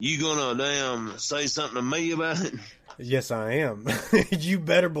Brazilian. You gonna say something to me about it? Yes, I am. You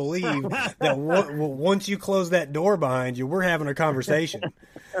better believe that once you close that door behind you, we're having a conversation.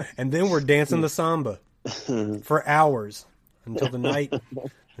 And then we're dancing the samba for hours until the night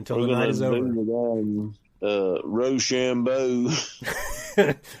is over. Rochambeau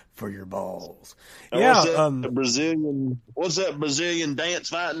for your balls. What's that Brazilian dance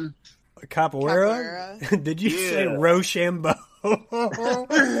fighting? Capoeira? Did you say Rochambeau?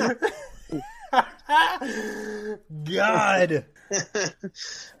 God.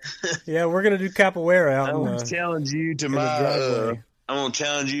 Yeah, we're gonna do capoeira out. I'm gonna challenge you to I'm gonna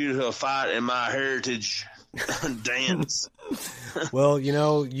challenge you to a fight in my heritage dance. Well, you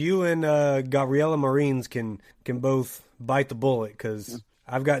know, you and Gabriela Marines can both bite the bullet, because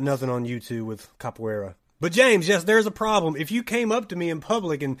I've got nothing on you two with capoeira. But James, yes, there's a problem. If you came up to me in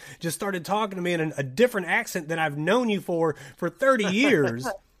public and just started talking to me in a different accent than I've known you for 30 years,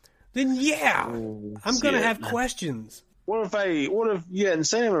 then yeah, I'm going to have questions. What if you hadn't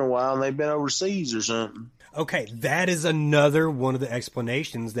seen them in a while and they've been overseas or something? Okay, that is another one of the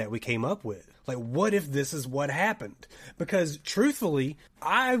explanations that we came up with. Like, what if this is what happened? Because, truthfully,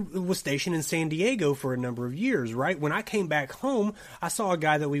 I was stationed in San Diego for a number of years, right? When I came back home, I saw a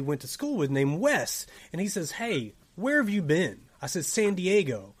guy that we went to school with named Wes. And he says, hey, where have you been? I said, San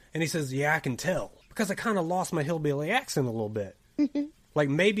Diego. And he says, yeah, I can tell. Because I kind of lost my hillbilly accent a little bit. Like,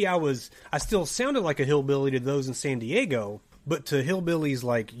 maybe I still sounded like a hillbilly to those in San Diego, but to hillbillies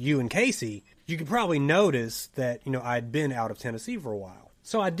like you and Casey, you could probably notice that, you know, I'd been out of Tennessee for a while.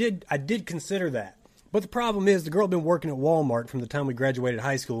 So I did consider that. But the problem is the girl had been working at Walmart from the time we graduated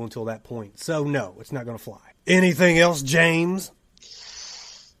high school until that point. So no, it's not going to fly. Anything else, James?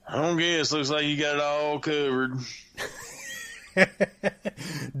 I don't guess. Looks like you got it all covered.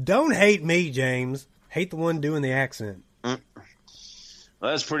 Don't hate me, James. Hate the one doing the accent.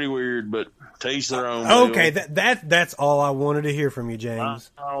 That's pretty weird, but to each their own. Okay, that's all I wanted to hear from you,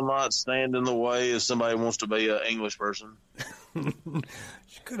 James. I'll not stand in the way if somebody wants to be an English person. You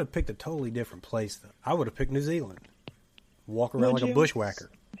could have picked a totally different place, though. I would have picked New Zealand. Walk around like a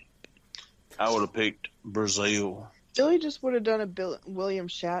bushwhacker. I would have picked Brazil. Billy just would have done a William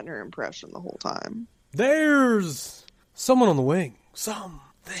Shatner impression the whole time. There's someone on the wing.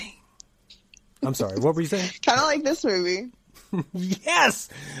 Something. I'm sorry, what were you saying? Kind of like this movie. Yes.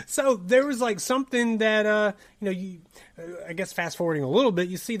 So there was like something that, I guess fast forwarding a little bit,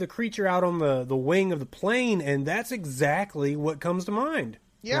 you see the creature out on the wing of the plane, and that's exactly what comes to mind.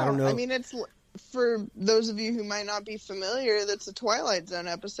 Yeah, I mean, it's, for those of you who might not be familiar, that's a Twilight Zone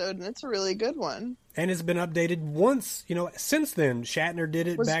episode, and it's a really good one. And it's been updated once, since then. Shatner did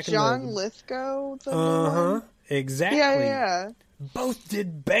it back in the... Was John Lithgow the one? Exactly. Yeah. Both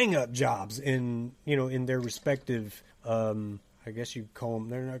did bang-up jobs in their respective... I guess you call them,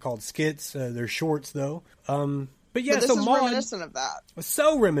 they're not called skits, they're shorts though. But yeah, But this so is Maude reminiscent of that. was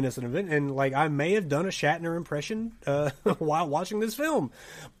so reminiscent of it, and like I may have done a Shatner impression while watching this film.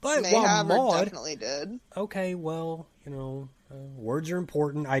 But May while have or Maude, definitely did. okay, well, you know, words are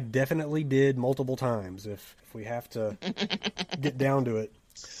important. I definitely did multiple times if we have to get down to it.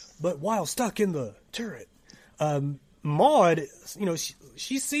 But while stuck in the turret, Maude, you know,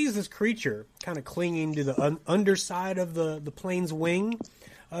 she sees this creature kind of clinging to the underside of the plane's wing,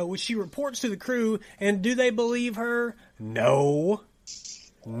 which she reports to the crew. And do they believe her? No.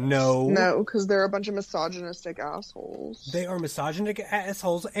 No, because they're a bunch of misogynistic assholes. They are misogynistic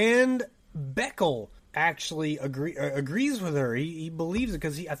assholes, and Beckel actually agrees with her. He believes it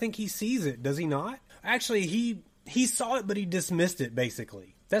because I think he sees it. Does he not? Actually, he saw it, but he dismissed it.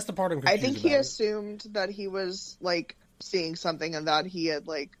 Basically, that's the part I'm confused I think he about. assumed that he was like seeing something and that he had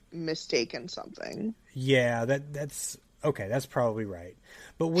like mistaken something. Yeah, that's okay. That's probably right.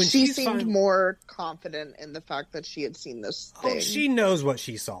 But when She she's seemed more confident in the fact that she had seen this thing. Oh, she knows what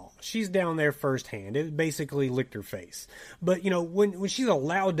she saw. She's down there firsthand. It basically licked her face. But, you know, when she's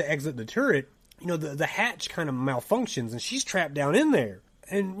allowed to exit the turret, you know, the hatch kind of malfunctions and she's trapped down in there.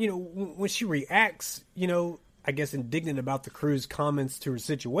 And, you know, when she reacts, you know, I guess indignant about the crew's comments to her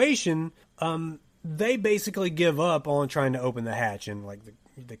situation, they basically give up on trying to open the hatch. And, like,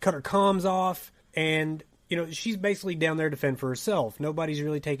 they cut her comms off and... You know, she's basically down there to fend for herself. Nobody's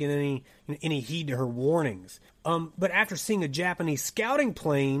really taking any heed to her warnings. But after seeing a Japanese scouting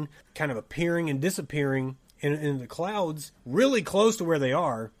plane kind of appearing and disappearing in the clouds, really close to where they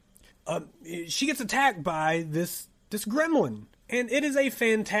are, she gets attacked by this gremlin. And it is a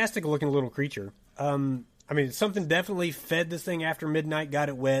fantastic looking little creature. I mean, something definitely fed this thing after midnight, got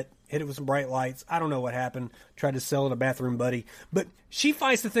it wet, hit it with some bright lights. I don't know what happened. Tried to sell it a bathroom buddy. But she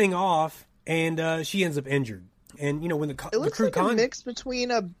fights the thing off. And she ends up injured. And, you know, when the crew... It looks like a mix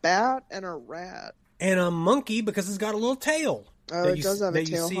between a bat and a rat. And a monkey, because it's got a little tail. Oh, it does have a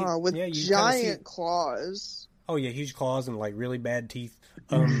tail, huh? With giant claws. Oh, yeah, huge claws and, like, really bad teeth.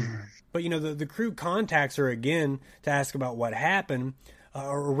 But, you know, the crew contacts her again to ask about what happened.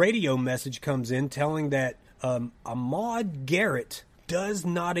 A radio message comes in telling that Maude Garrett does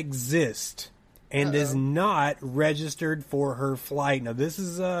not exist. And is not registered for her flight. Now, this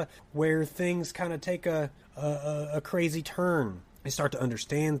is where things kind of take a crazy turn. They start to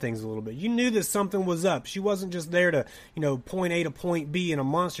understand things a little bit. You knew that something was up. She wasn't just there to, you know, point A to point B and a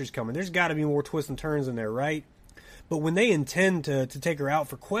monster's coming. There's got to be more twists and turns in there, right? But when they intend to take her out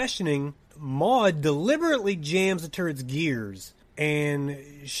for questioning, Maude deliberately jams the turret's gears. And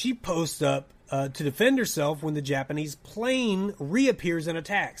she posts up to defend herself when the Japanese plane reappears and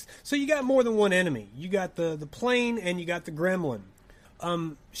attacks. So you got more than one enemy. You got the plane and you got the gremlin.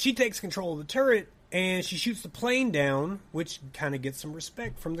 She takes control of the turret and she shoots the plane down, which kind of gets some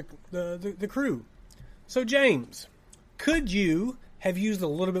respect from the crew. So James, could you have used a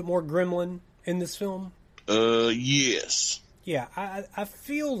little bit more gremlin in this film? Yes. Yeah, I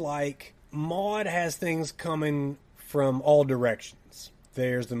feel like Maude has things coming from all directions.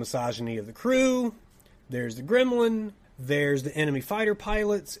 There's the misogyny of the crew, there's the gremlin, there's the enemy fighter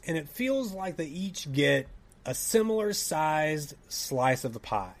pilots, and it feels like they each get a similar sized slice of the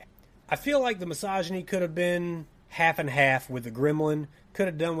pie. I feel like the misogyny could have been half and half with the gremlin, could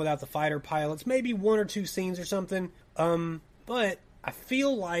have done without the fighter pilots, maybe one or two scenes or something, but I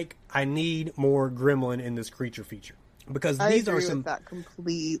feel like I need more gremlin in this creature feature. Because these I agree are some... with that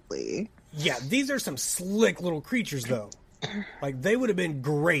completely. Yeah, these are some slick little creatures, though. Like, they would have been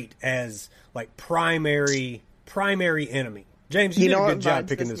great as, like, primary enemy. James, you did a good job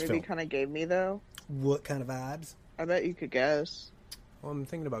picking this film. Movie kind of gave me, though? What kind of vibes? I bet you could guess. Well, I'm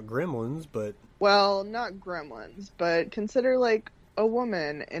thinking about Gremlins, but... Well, not Gremlins, but consider, like, a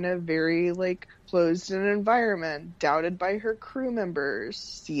woman in a very, like, closed-in environment, doubted by her crew members,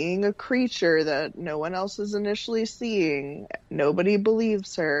 seeing a creature that no one else is initially seeing. Nobody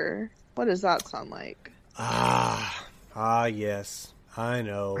believes her. What does that sound like? Yes. I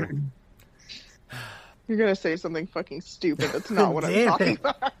know. You're gonna say something fucking stupid. That's not what I'm talking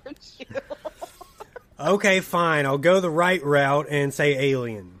about. Okay, fine. I'll go the right route and say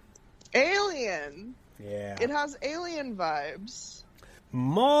Alien. Alien! Yeah. It has Alien vibes.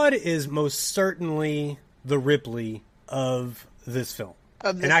 Maude is most certainly the Ripley of this film.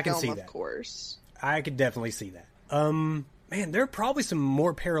 And I can see that. Of course. I could definitely see that. Man, there are probably some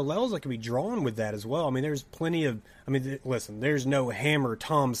more parallels that could be drawn with that as well. I mean, there's plenty of... I mean, listen, there's no Hammer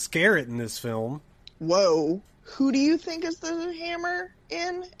Tom Skerritt in this film. Whoa. Who do you think is the Hammer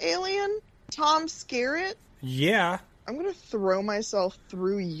in Alien? Tom Skerritt? Yeah. I'm going to throw myself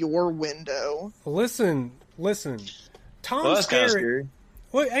through your window. Listen. Tom Skerritt...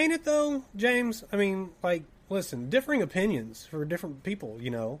 Well, ain't it though, James? I mean, like, listen, differing opinions for different people,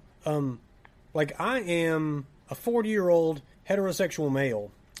 you know. Like, I am a 40-year-old heterosexual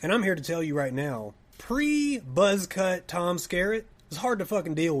male, and I'm here to tell you right now, pre-buzzcut Tom Skerritt is hard to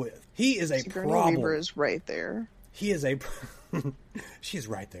fucking deal with. He is a Sigourney problem. Weaver is right there. He is a... She is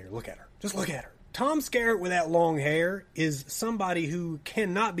right there. Look at her. Just look at her. Tom Skerritt with that long hair is somebody who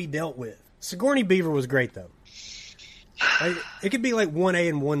cannot be dealt with. Sigourney Beaver was great, though. Like, it could be like 1A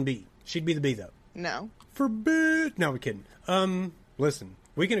and 1B. She'd be the B, though. No. Forbid. No, we're kidding. Listen,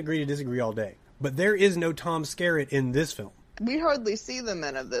 we can agree to disagree all day, but there is no Tom Skerritt in this film. We hardly see the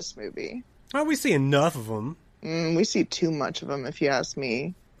men of this movie. Oh, we see enough of them. We see too much of them, if you ask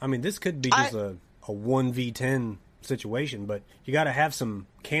me. I mean, this could be just a 1v10 situation, but you got to have some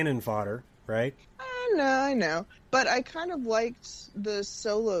cannon fodder, right? I know. But I kind of liked the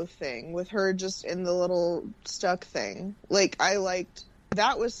solo thing with her just in the little stuck thing. Like,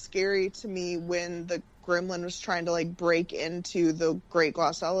 that was scary to me when the gremlin was trying to, like, break into the Great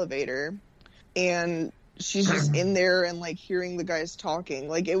Glass Elevator. And she's just in there and, like, hearing the guys talking.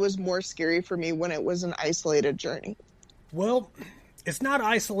 Like, it was more scary for me when it was an isolated journey. Well, it's not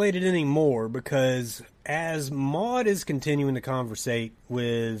isolated anymore because as Maude is continuing to conversate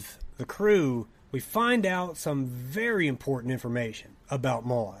with the crew, we find out some very important information about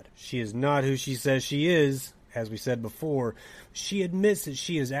Maude. She is not who she says she is, as we said before. She admits that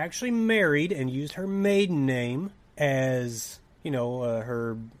she is actually married and used her maiden name as,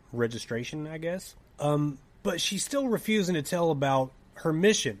 her registration, I guess. But she's still refusing to tell about her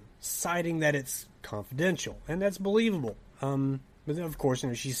mission, citing that it's confidential, and that's believable. But then, of course,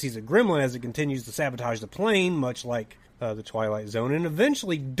 she sees a gremlin as it continues to sabotage the plane, much like the Twilight Zone. And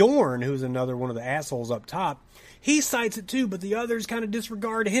eventually Dorn, who's another one of the assholes up top, he cites it too, but the others kind of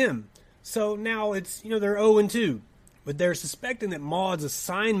disregard him. So now it's, they're 0-2. But they're suspecting that Maude's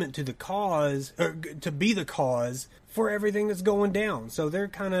assignment to the cause, or to be the cause for everything that's going down. So they're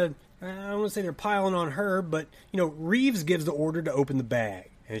kind of, I don't want to say they're piling on her, but, Reeves gives the order to open the bag.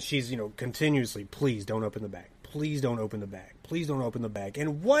 And she's, continuously, please don't open the bag. Please don't open the bag. Please don't open the bag.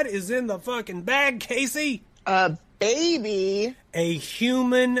 And what is in the fucking bag, Casey? A baby. A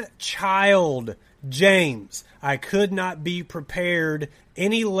human child. James, I could not be prepared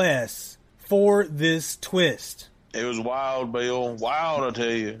any less for this twist. It was wild, Bill. Wild, I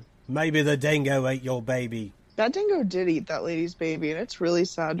tell you. Maybe the dingo ate your baby. That dingo did eat that lady's baby, and it's really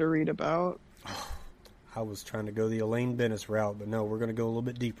sad to read about. I was trying to go the Elaine Bennis route, but no, we're going to go a little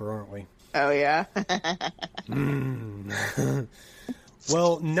bit deeper, aren't we? Oh, yeah?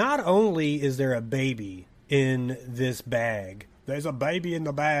 Well, not only is there a baby in this bag, there's a baby in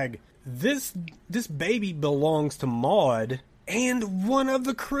the bag. This baby belongs to Maude and one of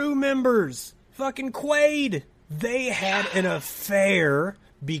the crew members, fucking Quaid. They had an affair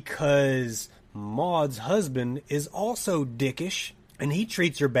because Maude's husband is also dickish, and he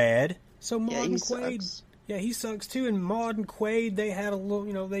treats her bad. So Maude and Quaid... Sucks. Yeah, he sucks too. And Maude and Quaid, they had a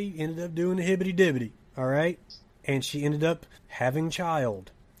little, they ended up doing the hibbity-dibbity, all right? And she ended up having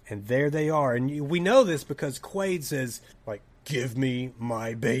child. And there they are. And we know this because Quaid says, like, give me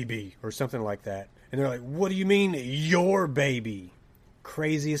my baby, or something like that. And they're like, what do you mean, your baby?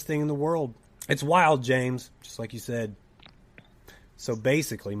 Craziest thing in the world. It's wild, James, just like you said. So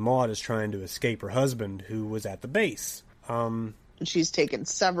basically, Maude is trying to escape her husband, who was at the base. She's taken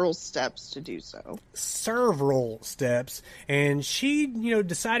several steps to do so. Several steps. And she,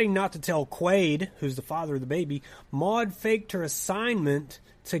 deciding not to tell Quaid, who's the father of the baby, Maude faked her assignment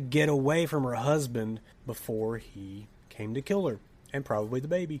to get away from her husband before he came to kill her. And probably the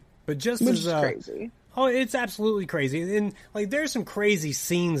baby. But just Which as... is crazy. Oh, it's absolutely crazy. And, there's some crazy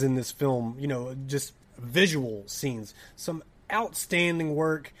scenes in this film, just visual scenes. Some outstanding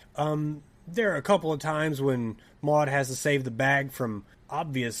work. There are a couple of times when Maude has to save the bag from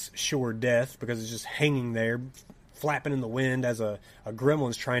obvious sure death because it's just hanging there, flapping in the wind as a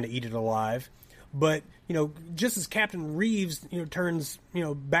gremlin's trying to eat it alive. But, just as Captain Reeves, turns,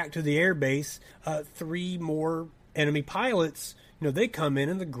 back to the air base, 3 more enemy pilots, they come in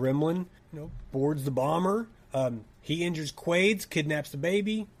and the gremlin, boards the bomber. He injures Quaid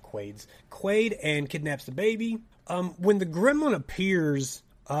and kidnaps the baby. When the gremlin appears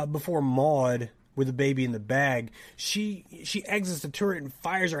before Maude with the baby in the bag, she exits the turret and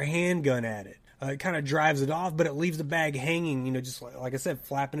fires her handgun at it. It kind of drives it off, but it leaves the bag hanging, just like I said,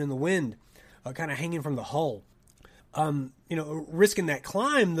 flapping in the wind, kind of hanging from the hull. Risking that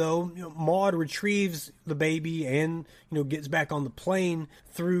climb, though, Maude retrieves the baby and, gets back on the plane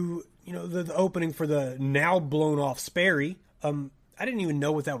through, the opening for the now blown off Sperry. I didn't even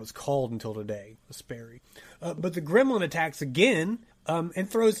know what that was called until today, a Sperry. But the gremlin attacks again, and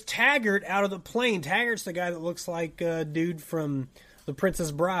throws Taggart out of the plane. Taggart's the guy that looks like a dude from The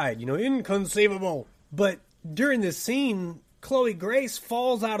Princess Bride. Inconceivable. But during this scene, Chloe Grace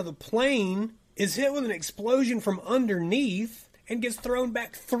falls out of the plane, is hit with an explosion from underneath, and gets thrown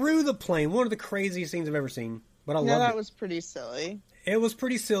back through the plane. One of the craziest scenes I've ever seen. But I loved it. That was pretty silly. It was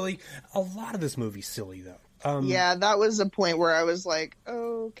pretty silly. A lot of this movie's silly, though. Yeah, that was a point where I was like,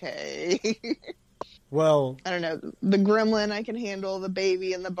 okay. Well, I don't know. The gremlin I can handle, the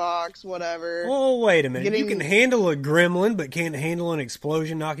baby in the box, whatever. Oh, wait a minute. You can handle a gremlin, but can't handle an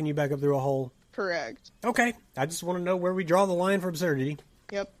explosion knocking you back up through a hole? Correct. Okay. I just want to know where we draw the line for absurdity.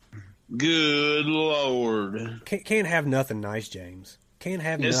 Yep. Good Lord. Can't have nothing nice, James. Can't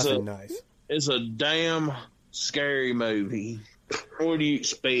have nothing nice. It's a damn scary movie. What do you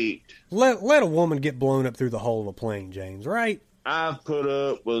expect? Let a woman get blown up through the hull of a plane, James, right? I've put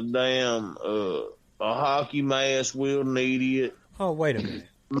up with damn a hockey mask wielding idiot. Oh, wait a minute.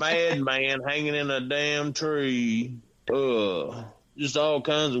 Madman hanging in a damn tree. Just all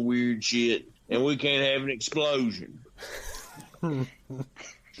kinds of weird shit. And we can't have an explosion. I'm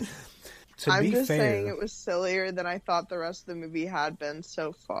just saying it was sillier than I thought the rest of the movie had been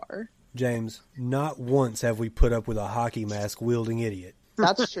so far. James, not once have we put up with a hockey mask wielding idiot.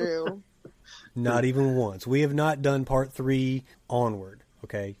 That's true. Not even once. We have not done part 3 onward.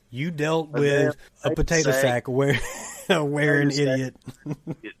 Okay, you dealt with a potato sack wearing idiot.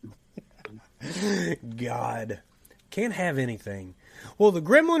 God, can't have anything. Well, the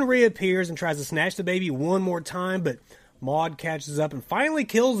gremlin reappears and tries to snatch the baby one more time, but Maude catches up and finally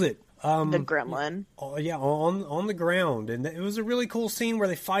kills it. The gremlin. Yeah, on the ground, and it was a really cool scene where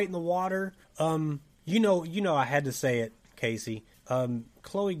they fight in the water. You know, I had to say it, Casey.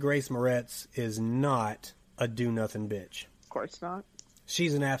 Chloe Grace Moretz is not a do-nothing bitch. Of course not.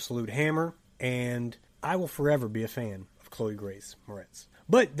 She's an absolute hammer, and I will forever be a fan of Chloe Grace Moretz.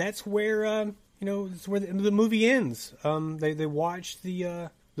 But that's where, it's where the movie ends. They watch the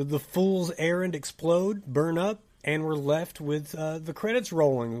fool's errand explode, burn up, and we're left with the credits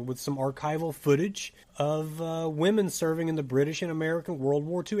rolling with some archival footage of women serving in the British and American World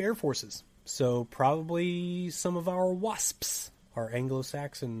War II Air Forces. So probably some of our WASPs, our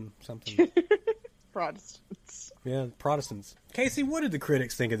Anglo-Saxon something. Protestants. Yeah, Protestants. Casey, what did the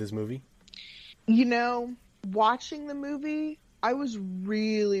critics think of this movie? Watching the movie, I was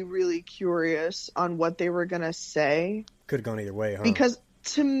really, really curious on what they were going to say. Could have gone either way, huh? Because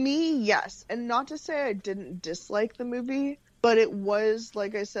to me, yes. And not to say I didn't dislike the movie, but it was,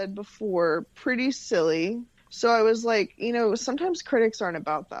 like I said before, pretty silly. So I was like, sometimes critics aren't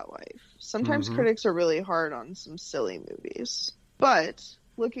about that life. Sometimes critics are really hard on some silly movies. But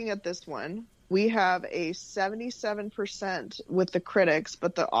looking at this one, we have a 77% with the critics,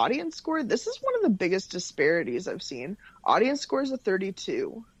 but the audience score, this is one of the biggest disparities I've seen. Audience score is a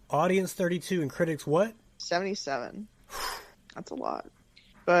 32. Audience 32 and critics what? 77. That's a lot.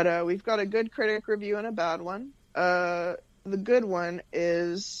 But we've got a good critic review and a bad one. The good one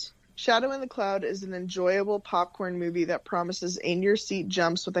is Shadow in the Cloud is an enjoyable popcorn movie that promises in-your-seat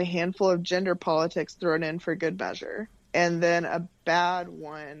jumps with a handful of gender politics thrown in for good measure. And then a bad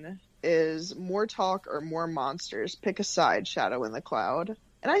one is more talk or more monsters. Pick a side, Shadow in the Cloud.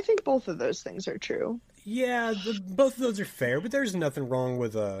 And I think both of those things are true. Yeah, both of those are fair, but there's nothing wrong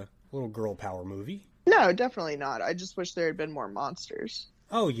with a little girl power movie. No, definitely not. I just wish there had been more monsters.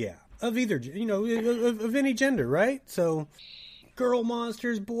 Oh, yeah. Of either, of any gender, right? So, girl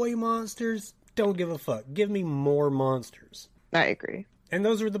monsters, boy monsters, don't give a fuck. Give me more monsters. I agree. And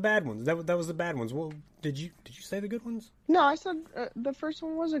those were the bad ones. That was the bad ones. Well, did you say the good ones? No, I said the first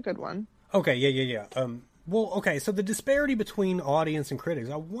one was a good one. Okay, yeah. Well, okay, so the disparity between audience and critics,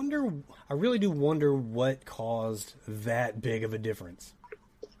 I really do wonder what caused that big of a difference.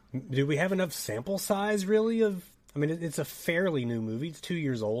 Do we have enough sample size, really, it's a fairly new movie. It's 2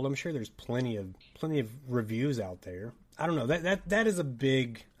 years old. I'm sure there's plenty of reviews out there. I don't know. That is a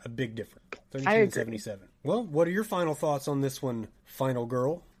big difference. 1377. Well, what are your final thoughts on this one, Final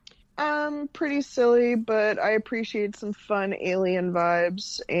Girl? Pretty silly, but I appreciate some fun alien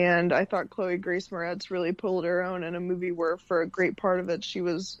vibes, and I thought Chloe Grace Moretz really pulled her own in a movie where for a great part of it she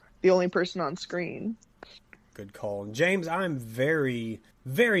was the only person on screen. Good call. James, I'm very,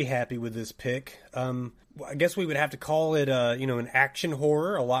 very happy with this pick. I guess we would have to call it an action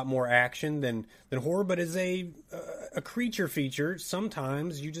horror, a lot more action than horror, but as a creature feature,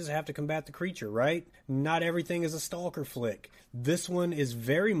 sometimes you just have to combat the creature, right? Not everything is a stalker flick. This one is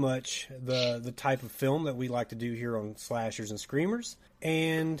very much the type of film that we like to do here on Slashers and Screamers.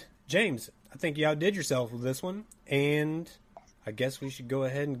 And James, I think you outdid yourself with this one, and I guess we should go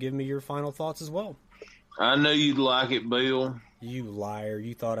ahead and give me your final thoughts as well. I knew you'd like it, Bill. You liar.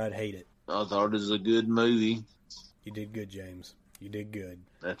 You thought I'd hate it. I thought it was a good movie. You did good, James. You did good.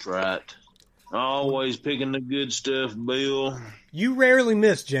 That's right. Always picking the good stuff, Bill. You rarely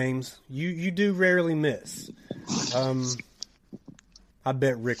miss, James. You do rarely miss. I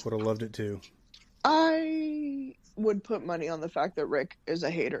bet Rick would have loved it too. I would put money on the fact that Rick is a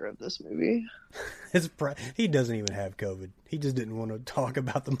hater of this movie. He doesn't even have COVID. He just didn't want to talk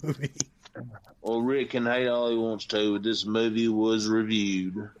about the movie. Well, Rick can hate all he wants to, but this movie was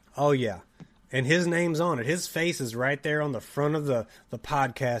reviewed. Oh, yeah. And his name's on it. His face is right there on the front of the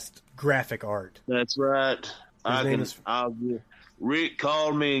podcast graphic art. That's right. Rick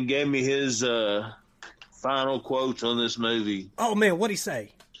called me and gave me his final quotes on this movie. Oh, man, what'd he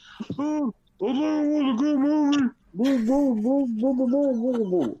say? Oh, that was a good movie.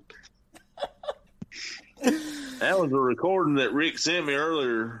 That was a recording that Rick sent me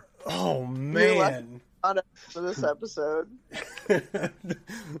earlier. Oh, man. For this episode.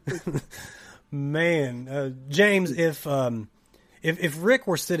 Man, James, if Rick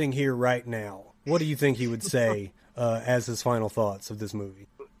were sitting here right now, what do you think he would say as his final thoughts of this movie?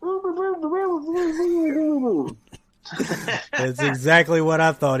 That's exactly what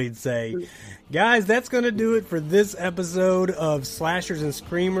I thought he'd say. Guys, that's going to do it for this episode of Slashers and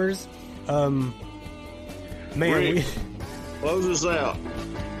Screamers. Man, Rick, close us out.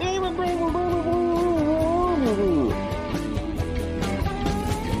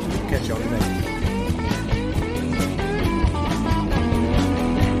 Catch y'all next.